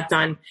reflect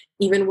on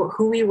even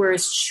who we were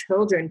as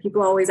children.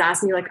 People always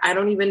ask me, like, I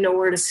don't even know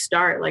where to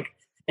start. Like,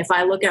 if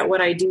I look at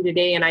what I do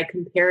today and I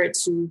compare it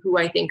to who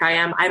I think I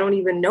am, I don't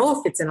even know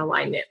if it's in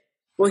alignment.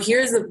 Well,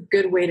 here's a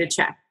good way to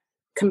check.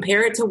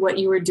 Compare it to what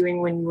you were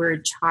doing when you were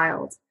a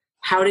child.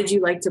 How did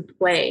you like to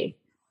play?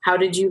 How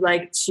did you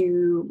like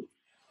to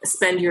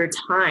spend your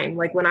time?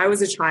 Like, when I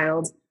was a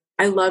child,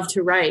 I loved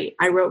to write.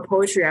 I wrote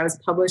poetry. I was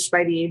published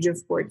by the age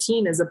of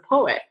 14 as a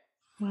poet.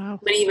 Wow.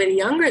 But even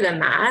younger than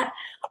that,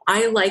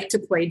 I like to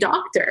play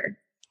doctor.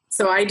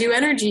 So I do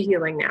energy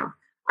healing now.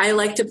 I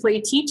like to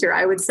play teacher.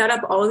 I would set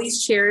up all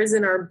these chairs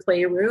in our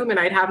playroom and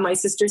I'd have my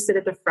sister sit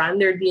at the front.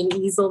 There'd be an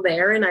easel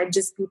there and I'd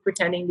just be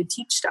pretending to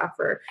teach stuff,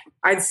 or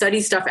I'd study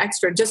stuff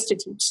extra just to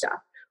teach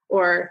stuff.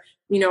 Or,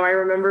 you know, I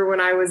remember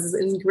when I was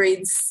in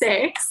grade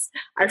 6,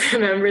 I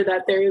remember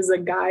that there was a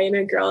guy and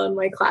a girl in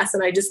my class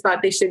and I just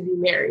thought they should be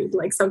married.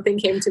 Like, something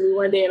came to me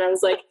one day and I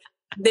was like,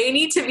 they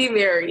need to be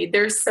married.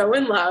 They're so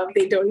in love.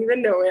 They don't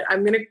even know it.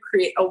 I'm going to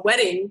create a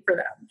wedding for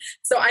them.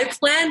 So I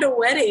planned a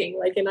wedding.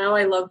 Like, and now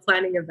I love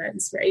planning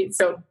events, right?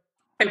 So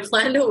I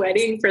planned a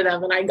wedding for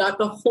them and I got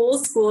the whole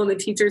school and the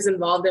teachers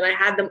involved, and I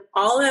had them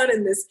all out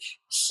in this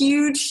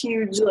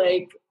huge,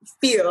 like,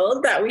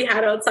 field that we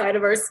had outside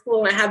of our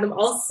school. And I had them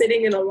all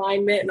sitting in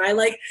alignment, and I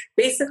like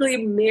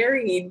basically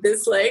married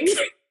this, like,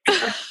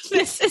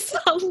 This is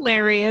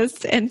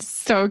hilarious and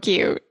so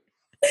cute.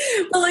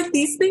 But like,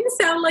 these things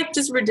sound like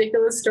just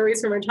ridiculous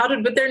stories from our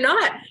childhood, but they're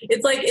not.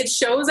 It's like, it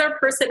shows our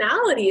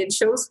personality. It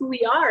shows who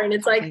we are. And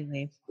it's like,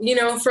 you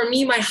know, for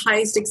me, my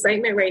highest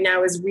excitement right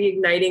now is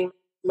reigniting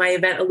my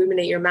event,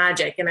 Illuminate Your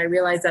Magic. And I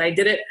realized that I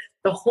did it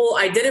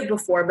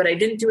before, but I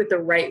didn't do it the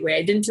right way.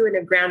 I didn't do it in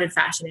a grounded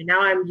fashion. And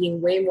now I'm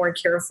being way more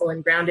careful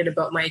and grounded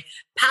about my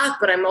path.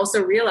 But I'm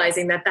also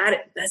realizing that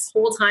this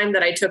whole time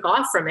that I took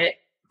off from it,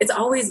 it's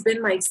always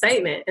been my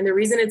excitement. And the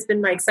reason it's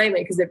been my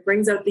excitement, because it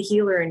brings out the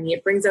healer in me.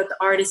 It brings out the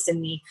artist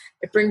in me.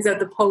 It brings out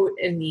the poet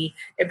in me.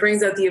 It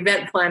brings out the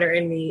event planner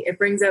in me. It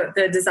brings out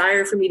the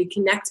desire for me to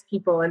connect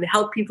people and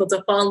help people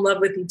to fall in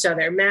love with each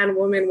other. Man,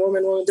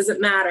 woman,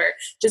 doesn't matter.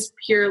 Just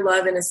pure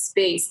love in a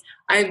space.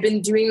 I've been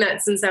doing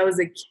that since I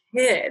was a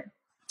kid,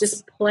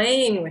 just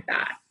playing with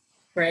that.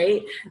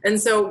 Right.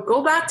 And so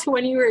go back to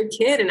when you were a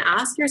kid and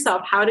ask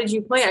yourself, how did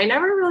you play? I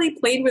never really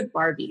played with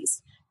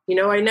Barbies. You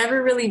know, I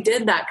never really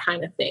did that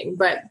kind of thing.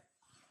 But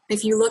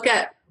if you look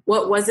at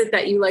what was it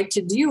that you liked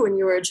to do when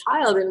you were a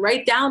child and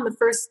write down the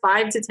first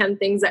 5 to 10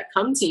 things that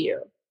come to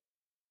you,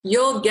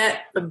 you'll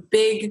get a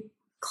big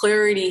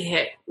clarity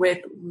hit with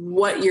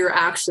what you're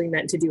actually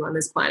meant to do on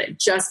this planet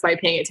just by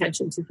paying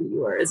attention to who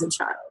you are as a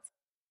child.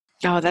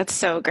 Oh, that's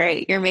so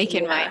great. You're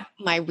making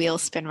my wheel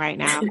spin right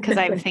now, because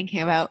I'm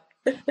thinking about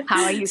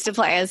how I used to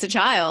play as a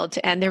child.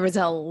 And there was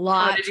a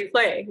lot. How did you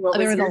play?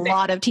 There was a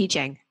lot of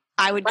teaching.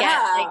 I would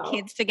get like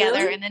kids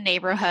together in the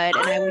neighborhood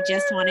and I would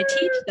just want to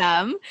teach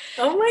them.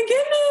 Oh my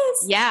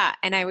goodness. Yeah.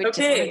 And I would just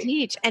want to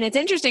teach. And it's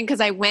interesting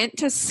because I went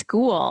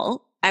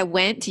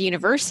to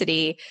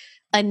university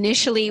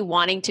initially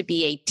wanting to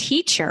be a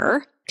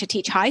teacher, to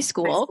teach high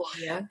school,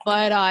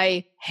 but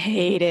I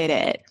hated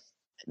it.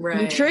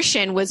 Right.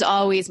 Nutrition was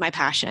always my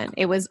passion.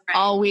 It was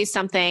always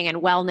something, and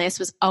wellness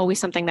was always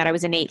something that I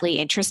was innately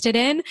interested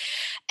in.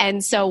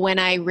 And so when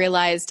I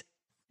realized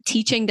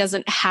teaching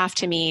doesn't have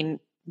to mean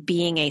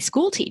being a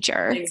school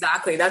teacher.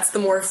 Exactly. That's the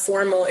more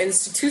formal,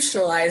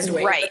 institutionalized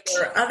way. Right. But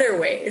there are other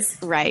ways.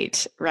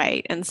 Right.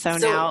 And so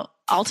now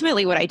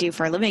ultimately what I do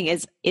for a living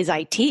is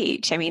I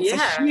teach. I mean, it's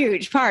a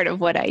huge part of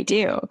what I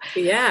do.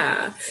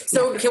 Yeah.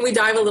 So can we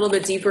dive a little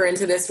bit deeper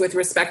into this with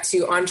respect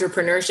to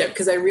entrepreneurship?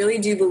 Because I really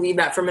do believe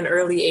that from an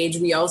early age,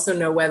 we also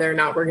know whether or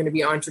not we're going to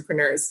be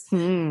entrepreneurs.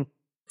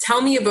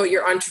 Tell me about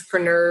your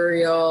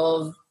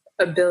entrepreneurial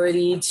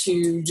ability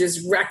to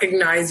just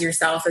recognize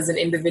yourself as an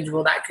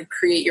individual that could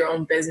create your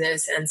own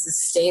business and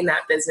sustain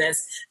that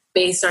business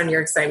based on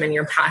your excitement,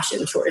 your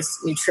passion towards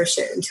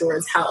nutrition,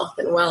 towards health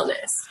and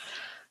wellness.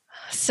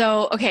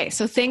 So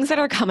things that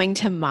are coming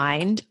to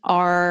mind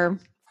are,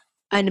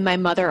 and my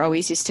mother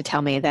always used to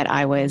tell me that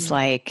I was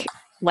like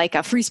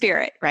a free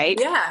spirit, right?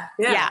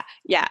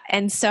 Yeah.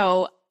 And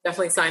so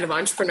definitely a sign of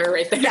entrepreneur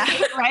right there. Yeah,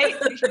 right.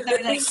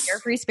 You're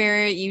a free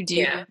spirit. You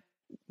do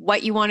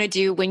what you want to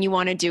do when you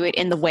want to do it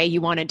in the way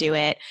you want to do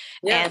it.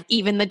 Yeah. And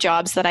even the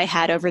jobs that I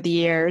had over the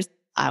years,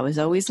 I was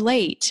always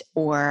late,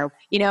 or,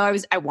 you know,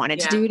 I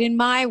wanted to do it in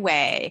my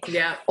way.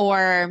 Yeah.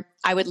 Or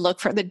I would look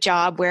for the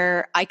job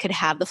where I could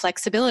have the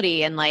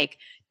flexibility and like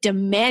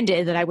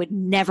demanded that I would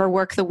never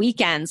work the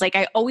weekends. Like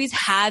I always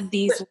had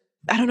these,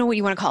 I don't know what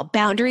you want to call it,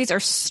 boundaries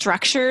or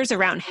structures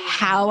around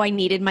how I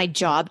needed my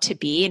job to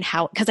be and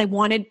how, because I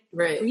wanted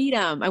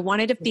freedom. I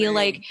wanted to feel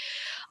like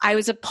I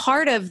was a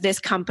part of this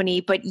company,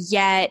 but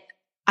yet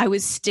I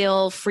was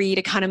still free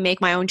to kind of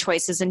make my own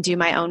choices and do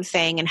my own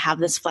thing and have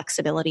this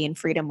flexibility and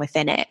freedom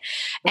within it.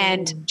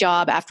 And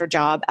job after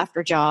job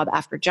after job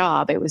after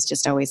job, it was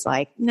just always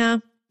like,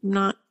 no, I'm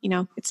not,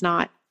 it's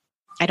not.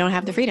 I don't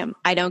have the freedom.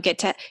 I don't get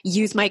to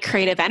use my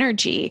creative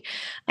energy.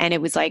 And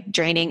it was like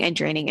draining and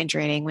draining and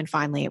draining when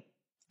finally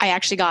I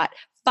actually got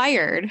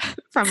fired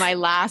from my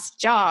last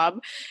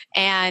job,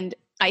 and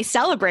I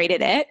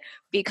celebrated it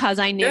because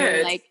I knew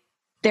like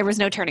there was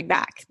no turning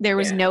back. There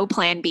was no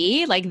plan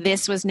B. Like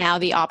this was now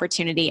the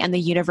opportunity and the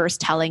universe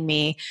telling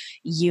me,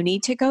 you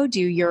need to go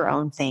do your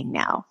own thing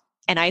now.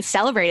 And I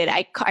celebrated.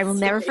 I will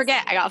never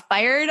forget. I got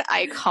fired.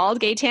 I called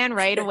Gaetan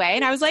right away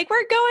and I was like,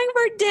 we're going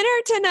for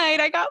dinner tonight.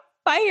 I got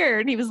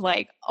fired. And he was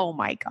like, oh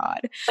my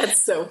God.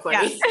 That's so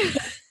funny. Yeah.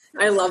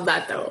 I love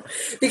that though,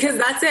 because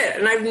that's it.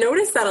 And I've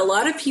noticed that a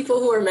lot of people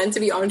who are meant to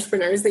be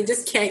entrepreneurs, they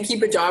just can't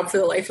keep a job for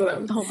the life of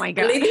them. Oh my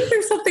God. And they think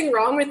there's something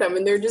wrong with them.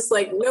 And they're just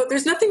like, no,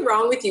 there's nothing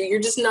wrong with you. You're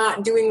just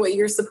not doing what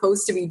you're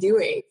supposed to be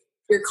doing.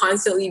 You're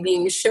constantly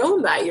being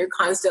shown that. You're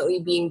constantly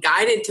being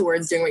guided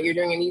towards doing what you're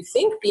doing. And you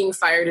think being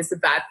fired is a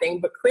bad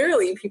thing, but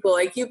clearly people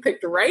like you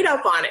picked right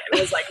up on it.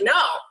 And was like,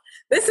 no,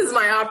 this is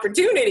my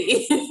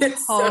opportunity.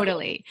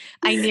 Totally.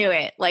 I knew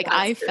it. Like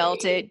I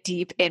felt it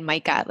deep in my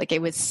gut. Like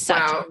it was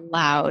such a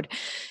loud,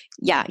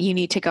 yeah, you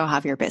need to go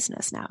have your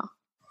business now.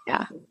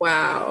 Yeah.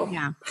 Wow.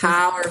 Yeah.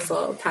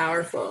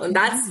 Powerful. And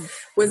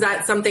was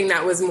that something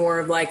that was more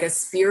of like a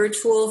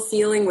spiritual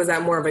feeling? Was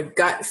that more of a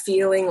gut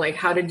feeling? Like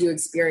how did you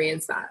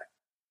experience that?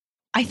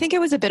 I think it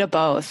was a bit of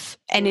both.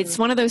 And it's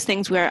one of those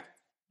things where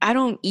I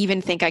don't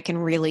even think I can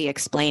really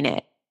explain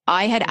it.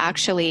 I had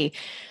actually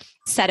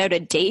set out a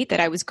date that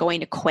I was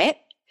going to quit,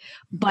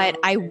 but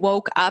I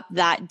woke up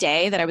that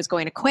day that I was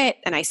going to quit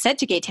and I said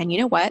to Gaetan, you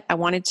know what? I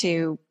wanted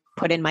to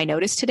put in my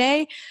notice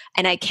today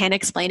and I can't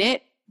explain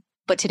it,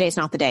 but today's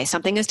not the day.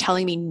 Something is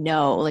telling me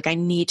no, like I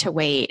need to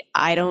wait.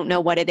 I don't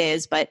know what it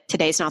is, but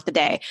today's not the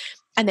day.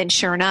 And then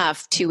sure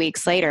enough, 3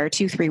 weeks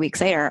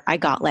later, I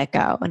got let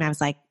go. And I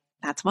was like,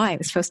 that's why it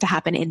was supposed to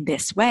happen in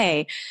this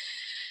way.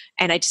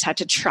 And I just had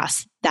to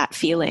trust that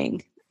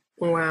feeling.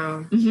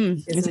 Wow.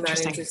 Mm-hmm. Isn't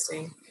that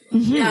interesting?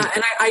 Mm-hmm. Yeah.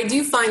 And I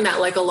do find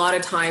that like a lot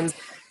of times,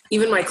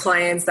 even my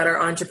clients that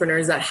are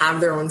entrepreneurs that have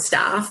their own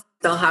staff,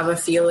 they'll have a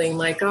feeling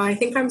like, oh, I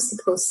think I'm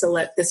supposed to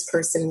let this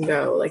person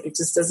go. Like it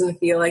just doesn't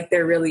feel like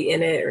they're really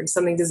in it or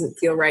something doesn't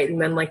feel right. And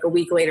then like a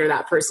week later,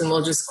 that person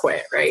will just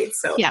quit. Right.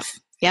 So,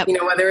 Yep. you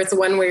know, whether it's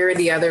one way or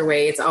the other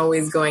way, it's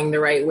always going the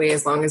right way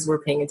as long as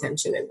we're paying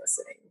attention and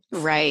listening.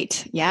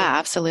 Right. Yeah,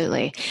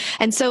 absolutely.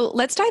 And so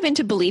let's dive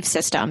into belief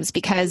systems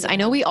because I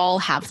know we all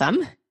have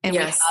them and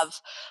we have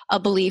a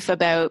belief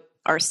about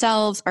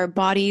ourselves, our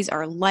bodies,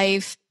 our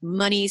life,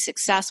 money,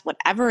 success,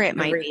 whatever it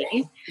might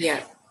be.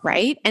 Yeah.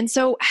 Right. And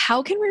so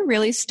how can we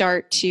really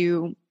start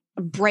to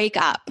break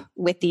up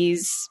with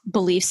these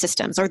belief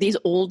systems or these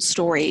old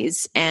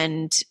stories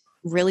and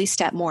really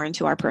step more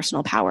into our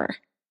personal power?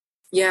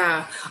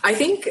 Yeah, I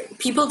think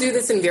people do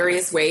this in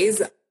various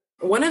ways.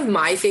 One of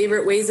my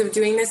favorite ways of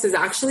doing this is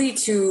actually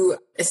to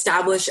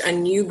establish a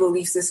new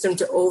belief system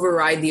to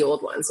override the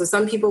old one. So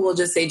some people will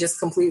just say, just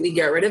completely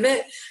get rid of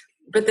it.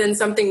 But then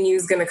something new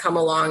is going to come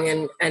along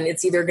and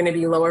it's either going to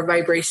be lower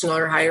vibrational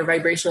or higher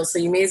vibrational. So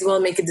you may as well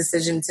make a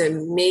decision to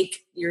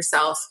make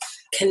yourself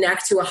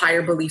connect to a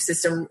higher belief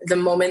system the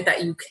moment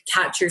that you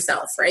catch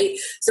yourself, right?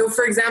 So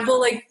for example,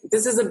 like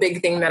this is a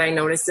big thing that I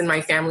noticed in my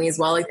family as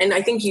well. And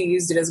I think you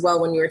used it as well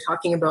when you were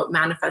talking about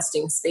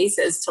manifesting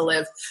spaces to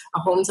live, a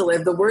home to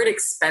live, the word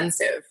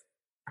expensive.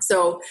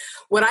 So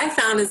what I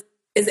found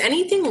is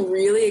anything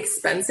really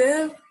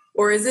expensive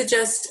or is it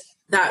just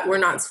that we're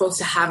not supposed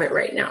to have it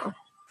right now?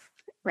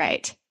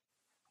 Right.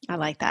 I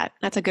like that.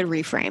 That's a good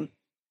reframe.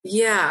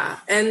 Yeah.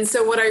 And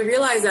so what I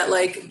realized that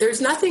like, there's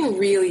nothing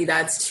really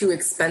that's too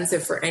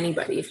expensive for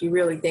anybody. If you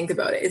really think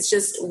about it, it's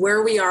just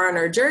where we are on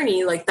our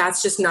journey. Like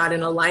that's just not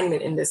in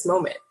alignment in this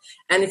moment.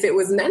 And if it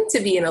was meant to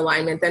be in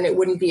alignment, then it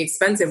wouldn't be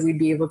expensive. We'd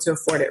be able to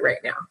afford it right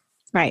now.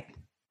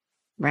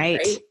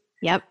 Right.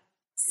 Yep.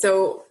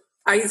 So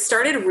I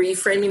started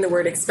reframing the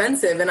word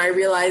expensive and I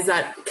realized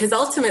that because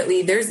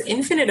ultimately there's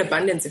infinite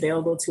abundance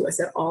available to us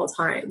at all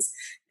times.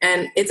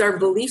 And it's our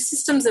belief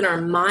systems and our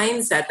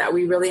mindset that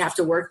we really have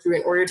to work through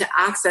in order to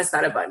access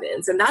that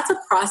abundance. And that's a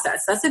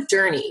process. That's a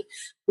journey.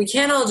 We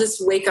can't all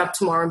just wake up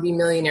tomorrow and be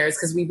millionaires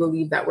because we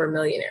believe that we're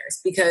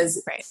millionaires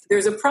because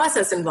there's a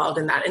process involved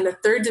in that. In the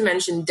third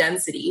dimension,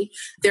 density,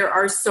 there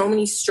are so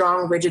many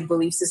strong, rigid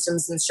belief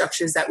systems and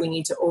structures that we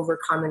need to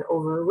overcome and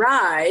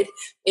override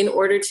in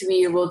order to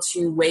be able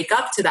to wake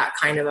up to that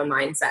kind of a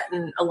mindset.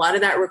 And a lot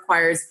of that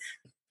requires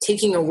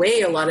taking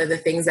away a lot of the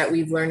things that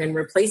we've learned and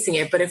replacing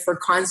it. But if we're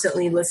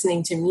constantly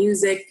listening to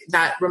music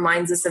that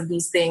reminds us of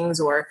these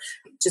things or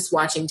just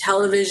watching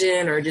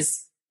television or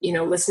just, you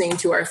know, listening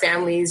to our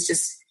families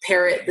just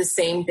parrot the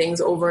same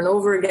things over and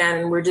over again,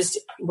 and we're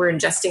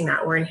ingesting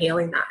that, we're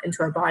inhaling that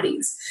into our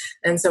bodies.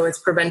 And so it's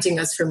preventing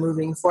us from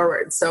moving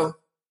forward. So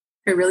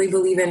I really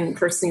believe in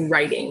personally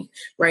writing.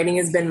 Writing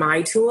has been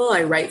my tool.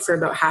 I write for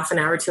about half an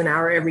hour to an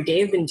hour every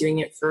day. I've been doing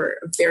it for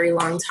a very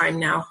long time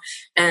now.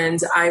 And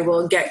I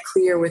will get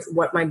clear with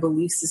what my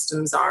belief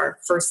systems are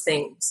first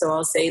thing. So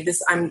I'll say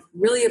this, I'm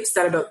really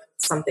upset about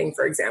something,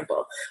 for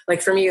example.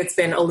 Like for me, it's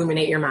been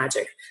illuminate your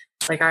magic.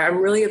 Like, I'm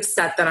really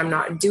upset that I'm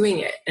not doing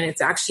it. And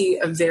it's actually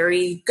a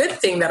very good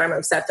thing that I'm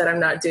upset that I'm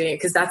not doing it,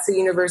 because that's the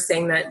universe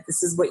saying that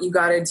this is what you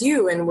got to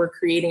do. And we're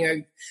creating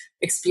a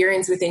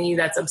experience within you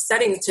that's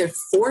upsetting to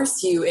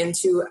force you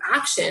into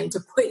action, to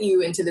put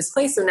you into this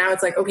place. So now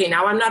it's like, okay,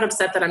 now I'm not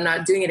upset that I'm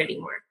not doing it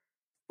anymore.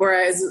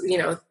 Whereas,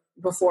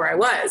 before I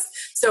was.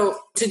 So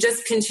to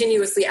just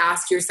continuously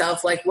ask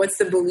yourself, like, what's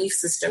the belief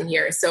system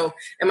here? So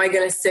am I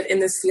going to sit in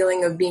this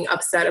feeling of being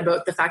upset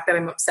about the fact that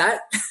I'm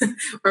upset?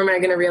 Or am I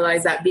going to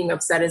realize that being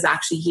upset is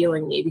actually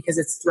healing me because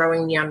it's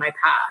throwing me on my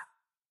path?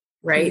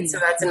 Right. Mm-hmm. So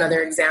that's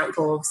another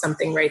example of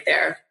something right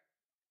there.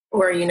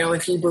 Or,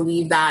 if you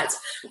believe that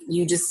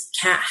you just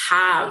can't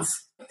have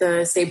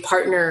the, say,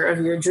 partner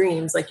of your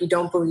dreams, like you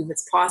don't believe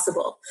it's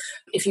possible.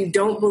 If you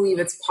don't believe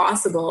it's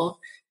possible,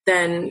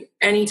 then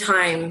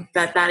anytime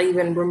that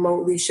even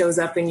remotely shows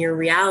up in your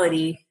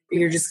reality,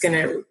 you're just going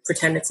to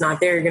pretend it's not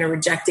there. You're going to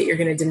reject it. You're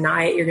going to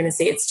deny it. You're going to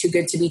say it's too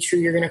good to be true.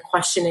 You're going to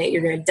question it.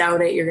 You're going to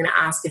doubt it. You're going to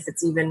ask if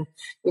it's even,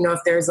 if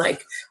there's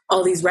like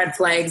all these red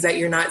flags that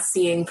you're not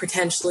seeing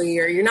potentially,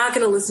 or you're not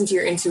going to listen to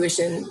your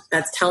intuition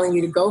that's telling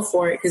you to go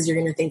for it because you're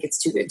going to think it's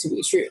too good to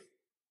be true.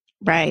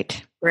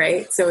 Right.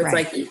 Right. So it's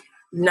like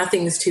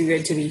nothing's too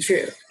good to be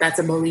true. That's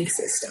a belief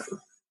system.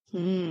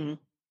 Mm.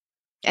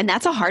 And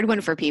that's a hard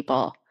one for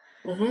people.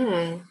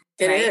 Mm-hmm.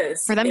 It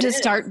is. For them to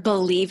start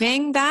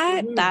believing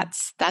that,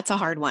 that's a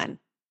hard one.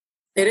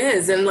 It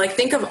is. And like,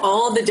 think of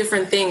all the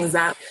different things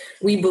that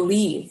we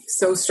believe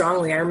so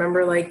strongly. I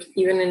remember, like,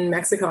 even in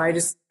Mexico,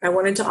 I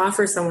wanted to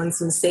offer someone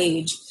some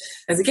sage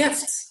as a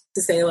gift,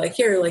 to say, like,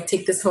 here, like,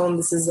 take this home.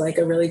 This is like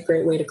a really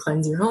great way to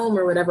cleanse your home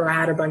or whatever. I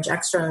had a bunch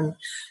extra and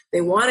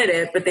they wanted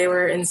it, but they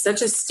were in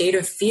such a state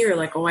of fear.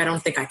 Like, oh, I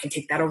don't think I can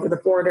take that over the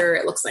border.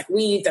 It looks like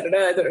weed, da, da,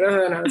 da, da,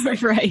 da. And I was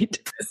like, right.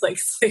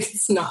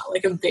 It's not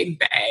like a big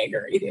bag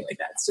or anything like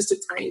that. It's just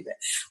a tiny bit,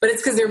 but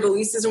it's because their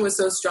belief system was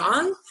so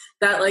strong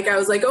that, like, I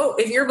was like, oh,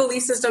 if your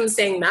belief system is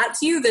saying that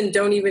to you, then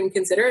don't even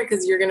consider it,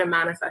 because you're going to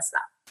manifest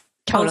that.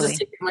 Totally. I'll just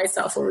take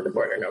myself over the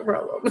border, no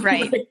problem.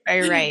 Right.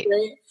 Right.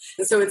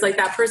 And so it's like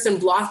that person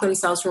blocked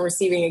themselves from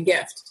receiving a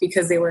gift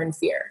because they were in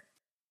fear.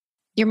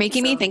 You're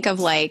making me think of,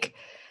 like,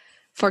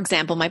 for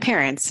example, my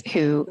parents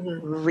who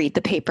read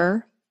the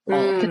paper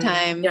all the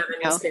time,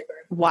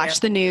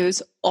 watch the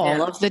news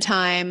all of the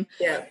time.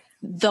 Yeah.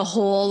 The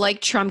whole,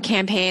 like, Trump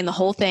campaign, the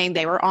whole thing,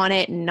 they were on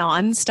it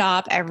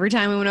nonstop every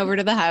time we went over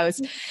to the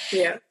house.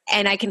 Yeah.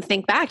 And I can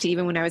think back to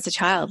even when I was a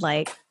child,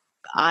 like,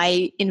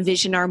 I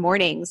envision our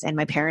mornings and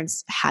my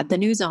parents had the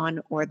news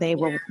on, or they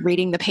were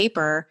reading the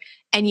paper,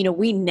 and,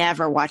 we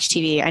never watched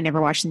TV. I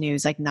never watched the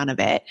news, like, none of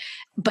it.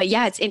 But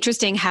yeah, it's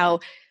interesting how,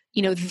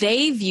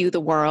 they view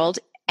the world,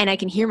 and I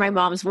can hear my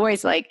mom's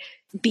voice, like,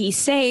 be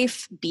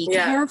safe, be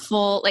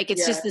careful. Like,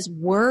 it's just this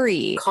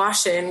worry.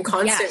 Caution,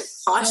 constant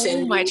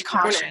caution. So much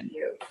caution.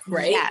 You,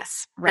 right?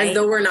 Yes. Right. As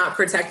though we're not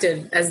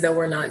protected, as though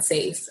we're not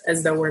safe,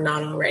 as though we're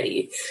not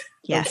already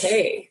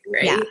okay.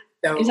 Right. Yeah.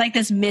 So, there's like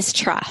this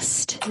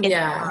mistrust in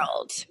the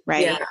world,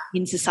 right? Yeah.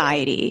 In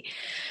society.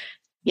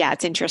 Yeah,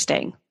 it's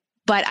interesting.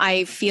 But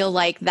I feel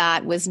like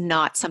that was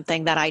not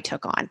something that I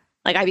took on.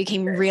 Like, I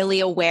became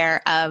really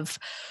aware of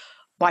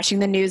watching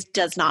the news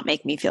does not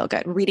make me feel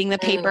good. Reading the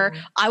paper,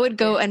 I would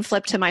go and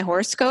flip to my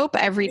horoscope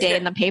every day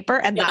in the paper,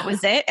 and that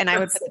was it. And I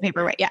would put the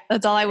paper away. Yeah,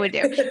 that's all I would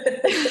do.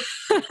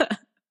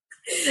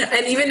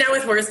 And even now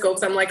with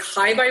horoscopes, I'm like,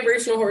 high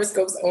vibrational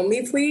horoscopes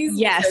only, please.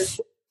 Yes.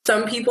 Because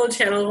some people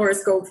channel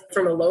horoscope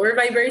from a lower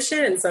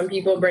vibration and some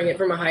people bring it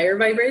from a higher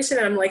vibration.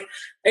 And I'm like,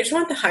 I just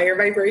want the higher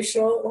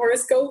vibrational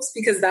horoscopes,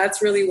 because that's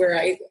really where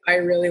I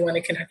really want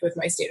to connect with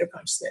my state of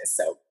consciousness.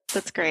 So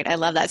that's great. I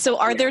love that. So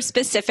are there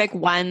specific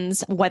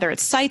ones, whether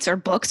it's sites or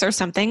books or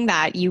something,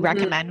 that you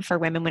recommend for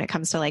women when it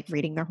comes to, like,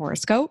 reading their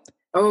horoscope?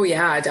 Oh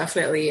yeah,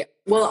 definitely.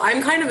 Well,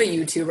 I'm kind of a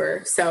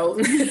YouTuber, so.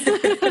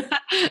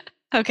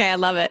 Okay. I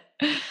love it.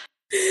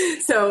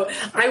 So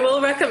I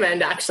will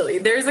recommend, actually,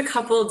 there's a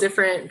couple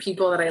different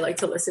people that I like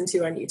to listen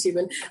to on YouTube.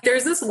 And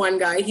there's this one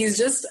guy,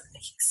 he's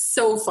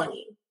so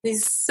funny.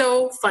 He's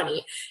so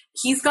funny.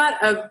 He's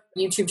got a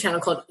YouTube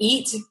channel called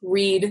Eat,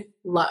 Read,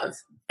 Love.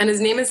 And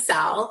his name is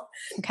Sal.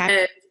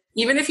 Okay. And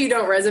even if you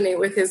don't resonate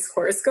with his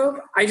horoscope,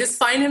 I just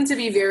find him to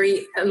be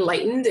very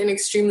enlightened and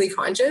extremely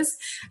conscious.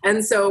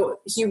 And so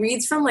he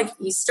reads from, like,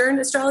 Eastern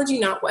astrology,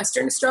 not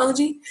Western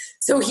astrology.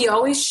 So he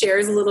always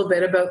shares a little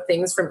bit about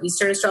things from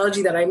Eastern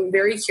astrology that I'm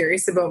very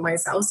curious about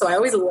myself. So I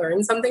always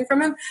learn something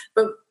from him.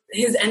 But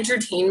his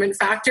entertainment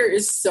factor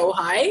is so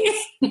high.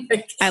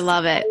 Like, I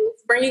love it.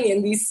 He's bringing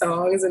in these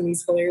songs and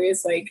these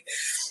hilarious, like,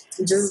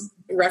 just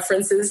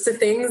references to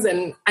things.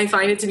 And I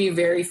find it to be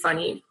very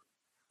funny.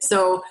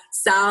 So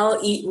Sal,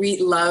 Eat, Read,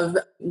 Love,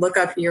 look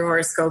up your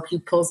horoscope. He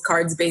pulls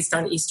cards based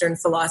on Eastern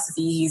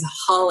philosophy. He's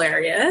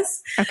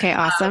hilarious. Okay,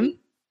 awesome.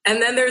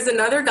 And then there's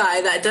another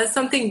guy that does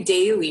something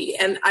daily.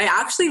 And I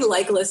actually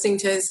like listening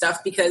to his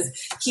stuff because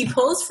he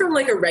pulls from,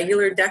 like, a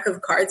regular deck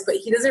of cards, but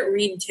he doesn't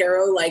read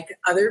tarot like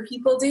other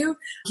people do.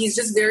 He's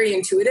just very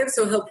intuitive.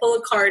 So he'll pull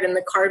a card and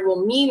the card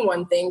will mean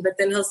one thing, but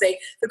then he'll say,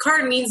 the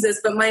card means this,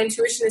 but my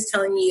intuition is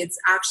telling me it's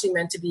actually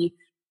meant to be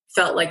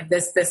felt like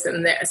this,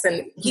 and this.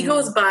 And he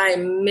goes by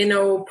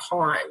Minnow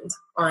Pond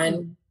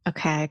on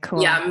Okay,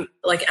 cool. Yeah,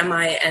 like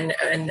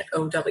Minnow.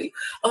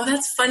 Oh,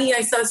 that's funny.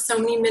 I saw so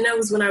many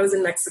minnows when I was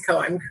in Mexico.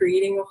 I'm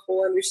creating a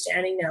whole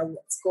understanding now of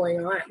what's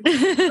going on.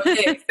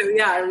 Okay, so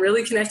yeah, I'm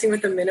really connecting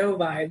with the minnow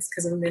vibes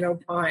because of Minnow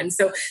Pond.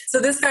 So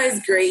this guy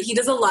is great. He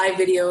does a live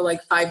video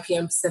like 5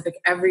 p.m. Pacific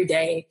every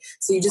day.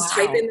 So you just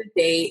type in the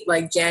date,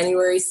 like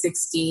January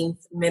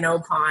 16th, Minnow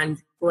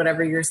Pond,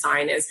 whatever your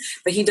sign is.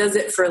 But he does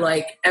it for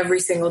like every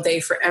single day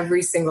for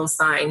every single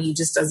sign. He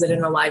just does it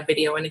in a live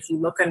video. And if you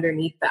look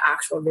underneath the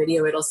actual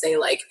video, it'll say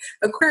like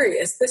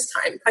Aquarius this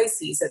time,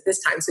 Pisces at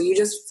this time. So you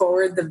just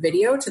forward the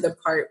video to the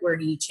part where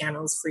he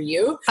channels for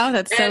you. Oh,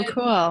 that's so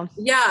cool.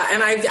 Yeah.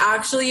 And I've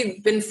actually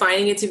been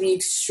finding it to be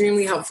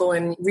extremely helpful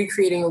in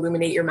recreating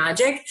Illuminate Your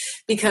Magic,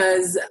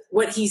 because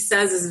what he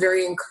says is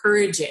very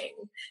encouraging.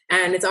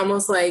 And it's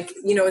almost like,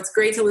 you know, it's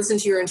great to listen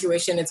to your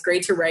intuition. It's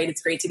great to write.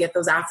 It's great to get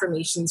those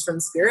affirmations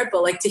from spirit.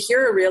 But like to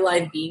hear a real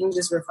live being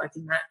just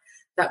reflecting that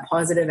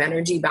positive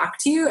energy back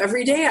to you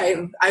every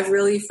day, I've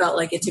really felt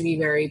like it to be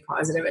very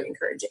positive and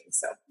encouraging.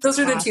 So those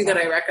are the two that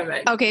I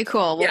recommend. Okay,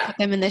 cool. We'll put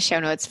them in the show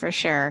notes for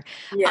sure.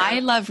 Yeah. I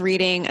love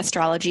reading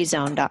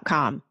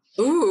astrologyzone.com.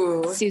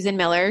 Ooh. Susan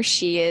Miller.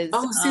 She is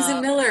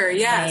Susan Miller.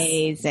 Yes.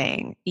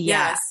 Amazing.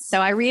 Yes. So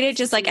I read it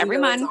just like every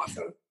month.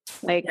 Awesome.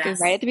 Like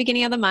right at the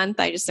beginning of the month,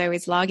 I just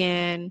always log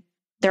in.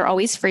 They're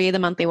always free, the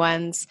monthly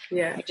ones.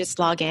 Yeah. I just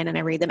log in and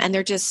I read them, and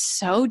they're just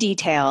so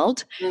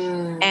detailed.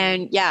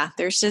 And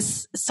there's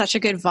just such a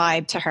good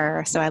vibe to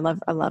her. So I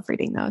love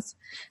reading those.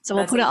 So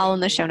we'll put it all in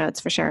the show notes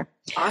for sure.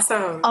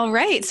 Awesome. All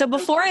right. So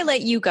before I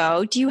let you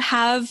go, do you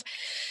have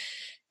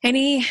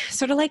any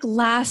sort of like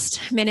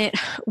last minute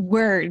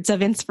words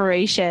of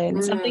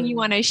inspiration, something you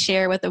want to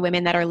share with the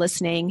women that are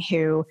listening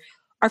who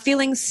are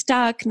feeling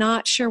stuck,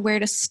 not sure where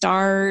to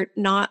start,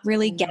 not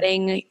really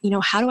getting, you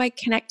know, how do I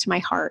connect to my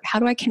heart? How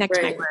do I connect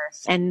to my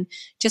birth? And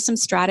just some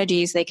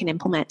strategies they can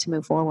implement to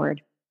move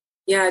forward.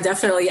 Yeah,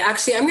 definitely.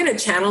 Actually, I'm going to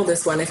channel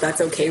this one if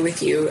that's okay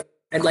with you.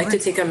 I'd like to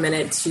take a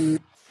minute to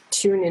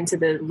tune into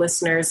the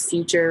listeners,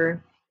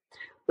 future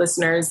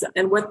listeners,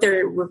 and what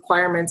their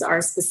requirements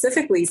are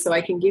specifically, so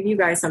I can give you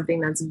guys something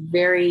that's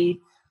very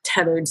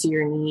tethered to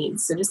your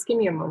needs. So just give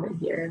me a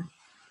moment here.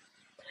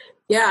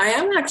 Yeah, I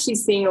am actually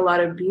seeing a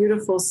lot of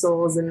beautiful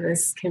souls in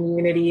this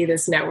community,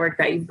 this network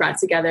that you've brought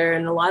together,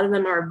 and a lot of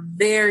them are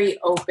very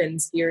open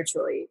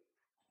spiritually.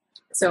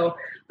 So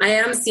I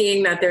am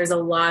seeing that there's a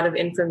lot of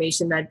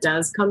information that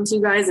does come to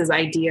you guys as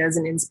ideas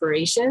and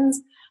inspirations.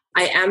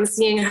 I am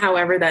seeing,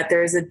 however, that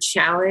there's a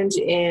challenge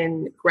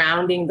in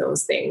grounding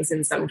those things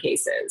in some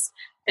cases.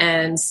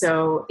 And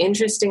so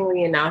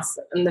interestingly enough,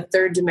 in the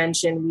third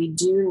dimension, we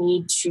do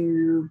need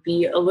to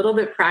be a little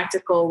bit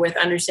practical with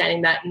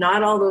understanding that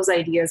not all those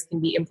ideas can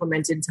be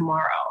implemented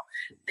tomorrow.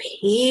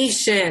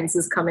 Patience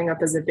is coming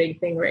up as a big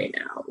thing right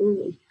now.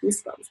 Ooh,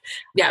 goosebumps.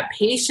 Yeah,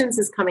 patience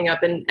is coming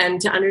up.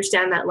 And to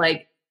understand that,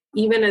 like,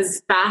 even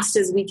as fast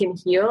as we can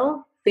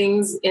heal,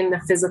 things in the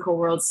physical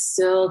world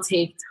still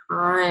take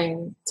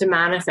time to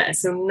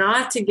manifest. So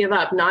not to give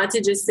up, not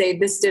to just say,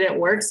 this didn't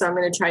work, so I'm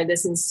going to try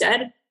this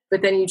instead.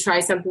 But then you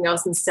try something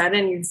else instead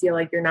and you feel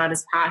like you're not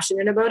as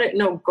passionate about it.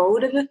 No, go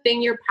to the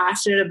thing you're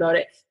passionate about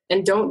it,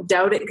 and don't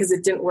doubt it because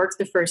it didn't work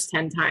the first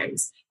 10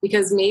 times.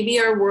 Because maybe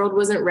our world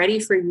wasn't ready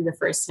for you the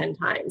first 10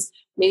 times.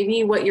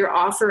 Maybe what you're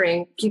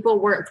offering, people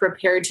weren't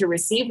prepared to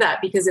receive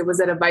that because it was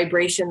at a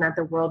vibration that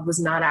the world was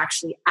not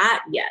actually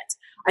at yet.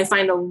 I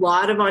find a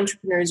lot of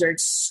entrepreneurs are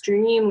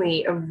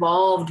extremely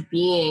evolved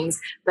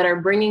beings that are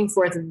bringing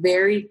forth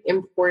very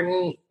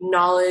important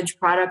knowledge,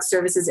 products,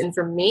 services,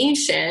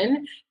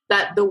 information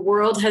that the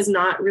world has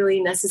not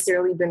really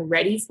necessarily been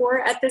ready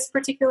for at this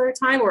particular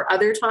time or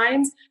other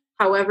times.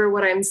 However,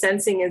 what I'm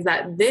sensing is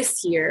that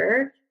this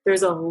year,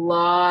 there's a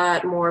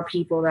lot more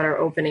people that are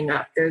opening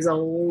up. There's a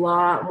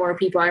lot more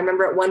people. I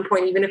remember at one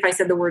point, even if I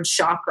said the word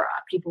chakra,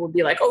 people would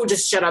be like, oh,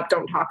 just shut up,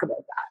 don't talk about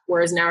that.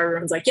 Whereas now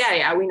everyone's like,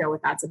 yeah, we know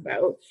what that's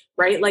about,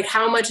 right? Like,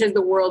 how much has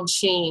the world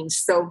changed?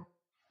 So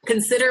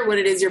consider what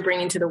it is you're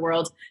bringing to the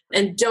world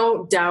and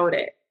don't doubt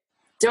it.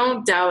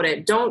 Don't doubt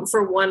it. Don't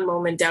for one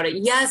moment doubt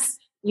it. Yes,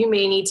 you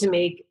may need to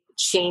make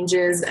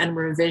changes and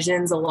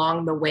revisions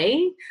along the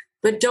way,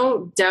 but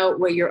don't doubt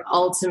what your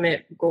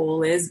ultimate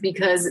goal is,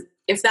 because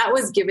if that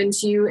was given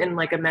to you in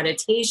like a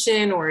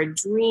meditation or a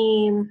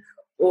dream,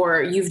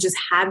 or you've just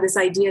had this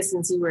idea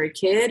since you were a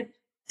kid,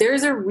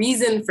 there's a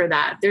reason for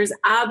that. There's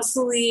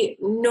absolutely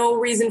no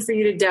reason for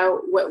you to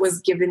doubt what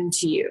was given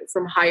to you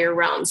from higher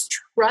realms.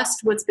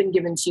 Trust what's been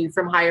given to you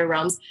from higher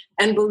realms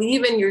and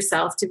believe in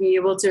yourself to be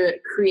able to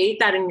create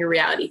that in your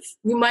reality.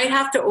 You might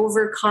have to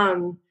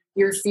overcome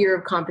your fear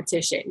of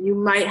competition. You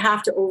might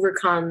have to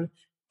overcome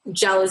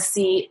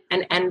jealousy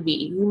and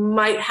envy. You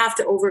might have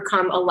to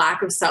overcome a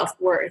lack of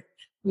self-worth.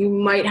 You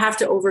might have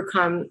to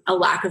overcome a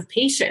lack of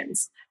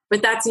patience.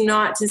 But that's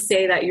not to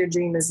say that your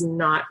dream is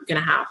not going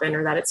to happen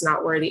or that it's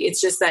not worthy.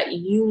 It's just that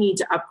you need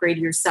to upgrade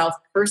yourself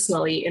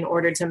personally in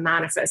order to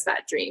manifest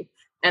that dream.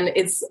 And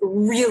it's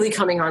really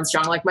coming on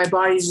strong. Like my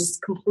body's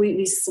just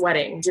completely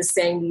sweating, just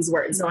saying these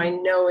words. So I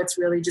know it's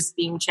really just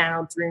being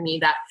channeled through me,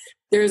 that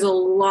there's a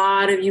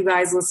lot of you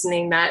guys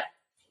listening that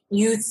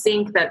you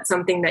think that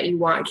something that you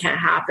want can't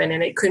happen,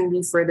 and it couldn't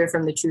be further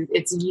from the truth.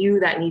 It's you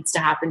that needs to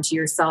happen to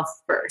yourself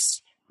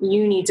first.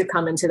 You need to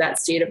come into that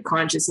state of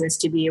consciousness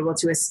to be able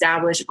to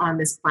establish on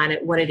this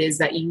planet what it is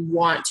that you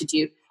want to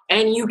do.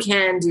 And you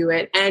can do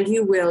it, and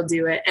you will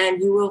do it,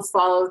 and you will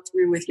follow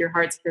through with your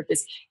heart's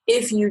purpose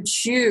if you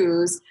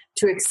choose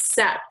to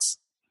accept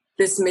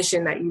this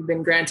mission that you've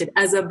been granted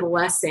as a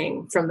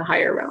blessing from the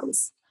higher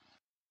realms.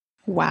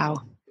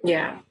 Wow.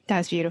 Yeah.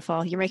 That's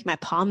beautiful. You're making my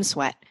palms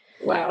sweat.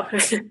 Wow.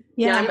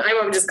 Yeah,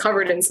 I'm just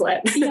covered in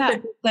sweat. Yeah,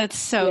 that's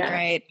so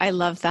great. I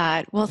love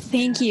that. Well,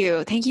 thank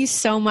you. Thank you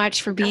so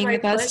much for being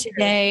with us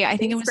today. I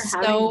think it was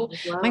so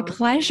my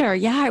pleasure.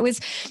 Yeah, it was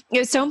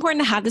so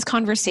important to have this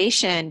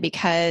conversation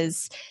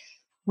because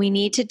we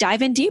need to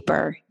dive in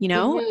deeper, you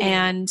know,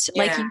 and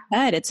like you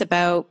said, it's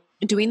about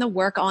doing the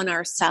work on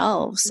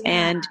ourselves.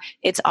 And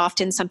it's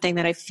often something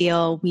that I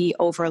feel we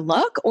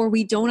overlook or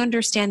we don't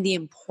understand the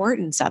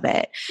importance of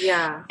it.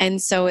 Yeah.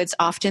 And so it's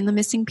often the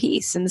missing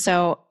piece. And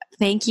so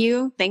thank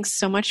you. Thanks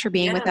so much for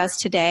being with us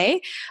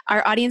today.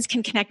 Our audience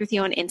can connect with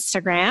you on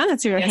Instagram.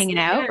 That's where we're hanging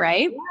out,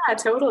 right? Yeah,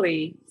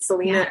 totally.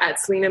 Selena at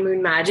Selena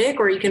Moon Magic,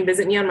 or you can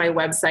visit me on my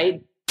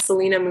website,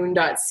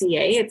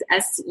 selenamoon.ca. It's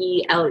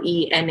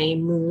SELENA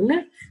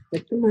Moon,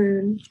 like the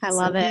moon. I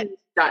love it.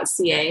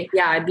 .ca.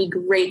 Yeah, it'd be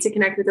great to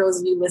connect with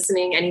those of you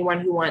listening, anyone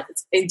who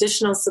wants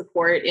additional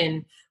support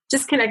in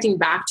just connecting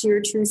back to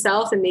your true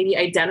self and maybe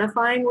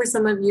identifying where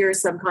some of your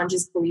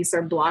subconscious beliefs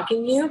are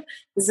blocking you.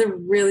 This is a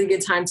really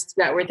good time to do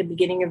that. We're at the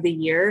beginning of the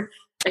year.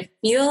 I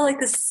feel like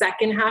the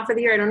second half of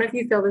the year, I don't know if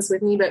you feel this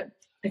with me, but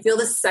I feel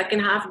the second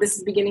half,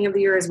 this beginning of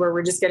the year is where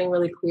we're just getting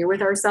really clear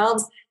with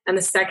ourselves. And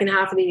the second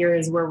half of the year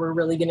is where we're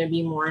really going to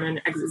be more in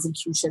an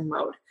execution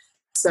mode.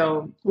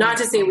 So not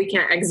to say we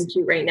can't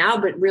execute right now,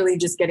 but really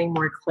just getting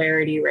more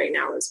clarity right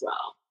now as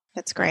well.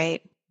 That's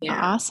great. Yeah.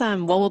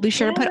 Awesome. Well, we'll be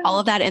sure to put all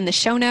of that in the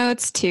show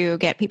notes to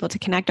get people to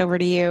connect over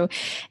to you.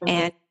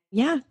 And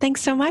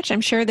thanks so much.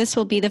 I'm sure this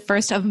will be the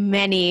first of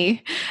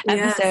many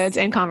episodes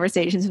and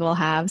conversations we'll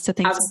have. So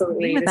thanks for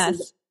being with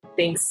us.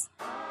 Thanks.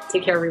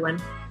 Take care,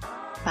 everyone.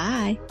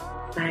 Bye.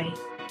 Bye.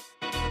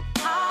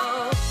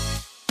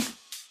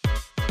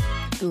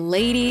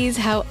 Ladies,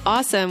 how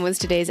awesome was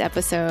today's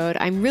episode?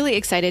 I'm really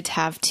excited to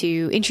have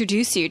to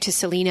introduce you to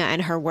Selena and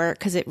her work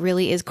because it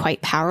really is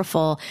quite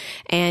powerful.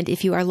 And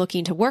if you are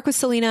looking to work with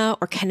Selena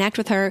or connect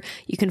with her,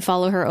 you can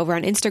follow her over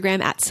on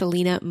Instagram at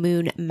Selena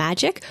Moon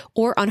Magic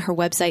or on her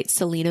website,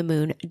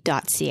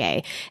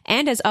 selenamoon.ca.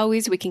 And as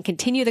always, we can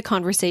continue the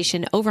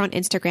conversation over on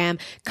Instagram.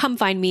 Come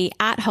find me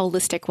at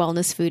Holistic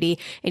Wellness Foodie.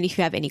 And if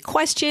you have any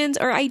questions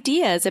or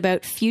ideas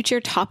about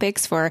future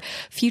topics for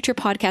future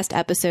podcast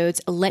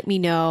episodes, let me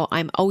know.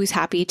 I'm always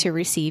happy to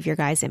receive your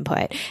guys'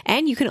 input.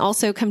 And you can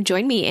also come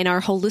join me in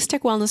our Holistic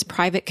Wellness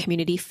Private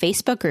Community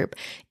Facebook group.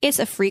 It's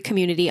a free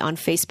community on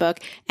Facebook,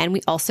 and we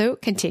also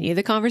continue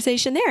the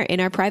conversation there in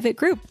our private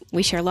group.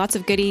 We share lots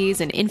of goodies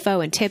and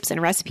info and tips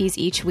and recipes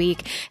each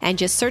week, and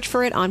just search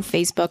for it on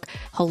Facebook,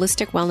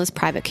 Holistic Wellness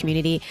Private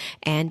Community,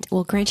 and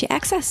we'll grant you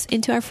access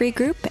into our free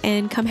group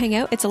and come hang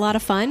out. It's a lot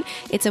of fun.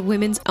 It's a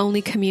women's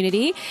only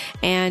community,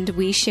 and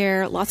we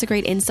share lots of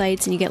great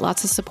insights, and you get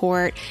lots of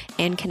support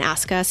and can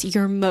ask us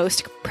your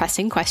most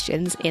pressing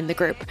questions in the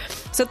group.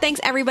 So thanks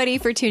everybody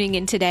for tuning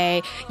in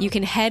today. You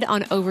can head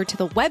on over to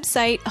the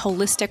website,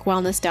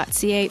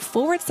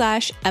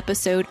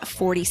 holisticwellness.ca/episode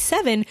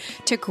 47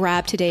 to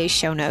grab today's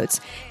show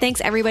notes. Thanks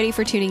everybody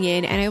for tuning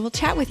in, and I will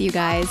chat with you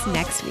guys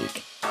next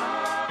week.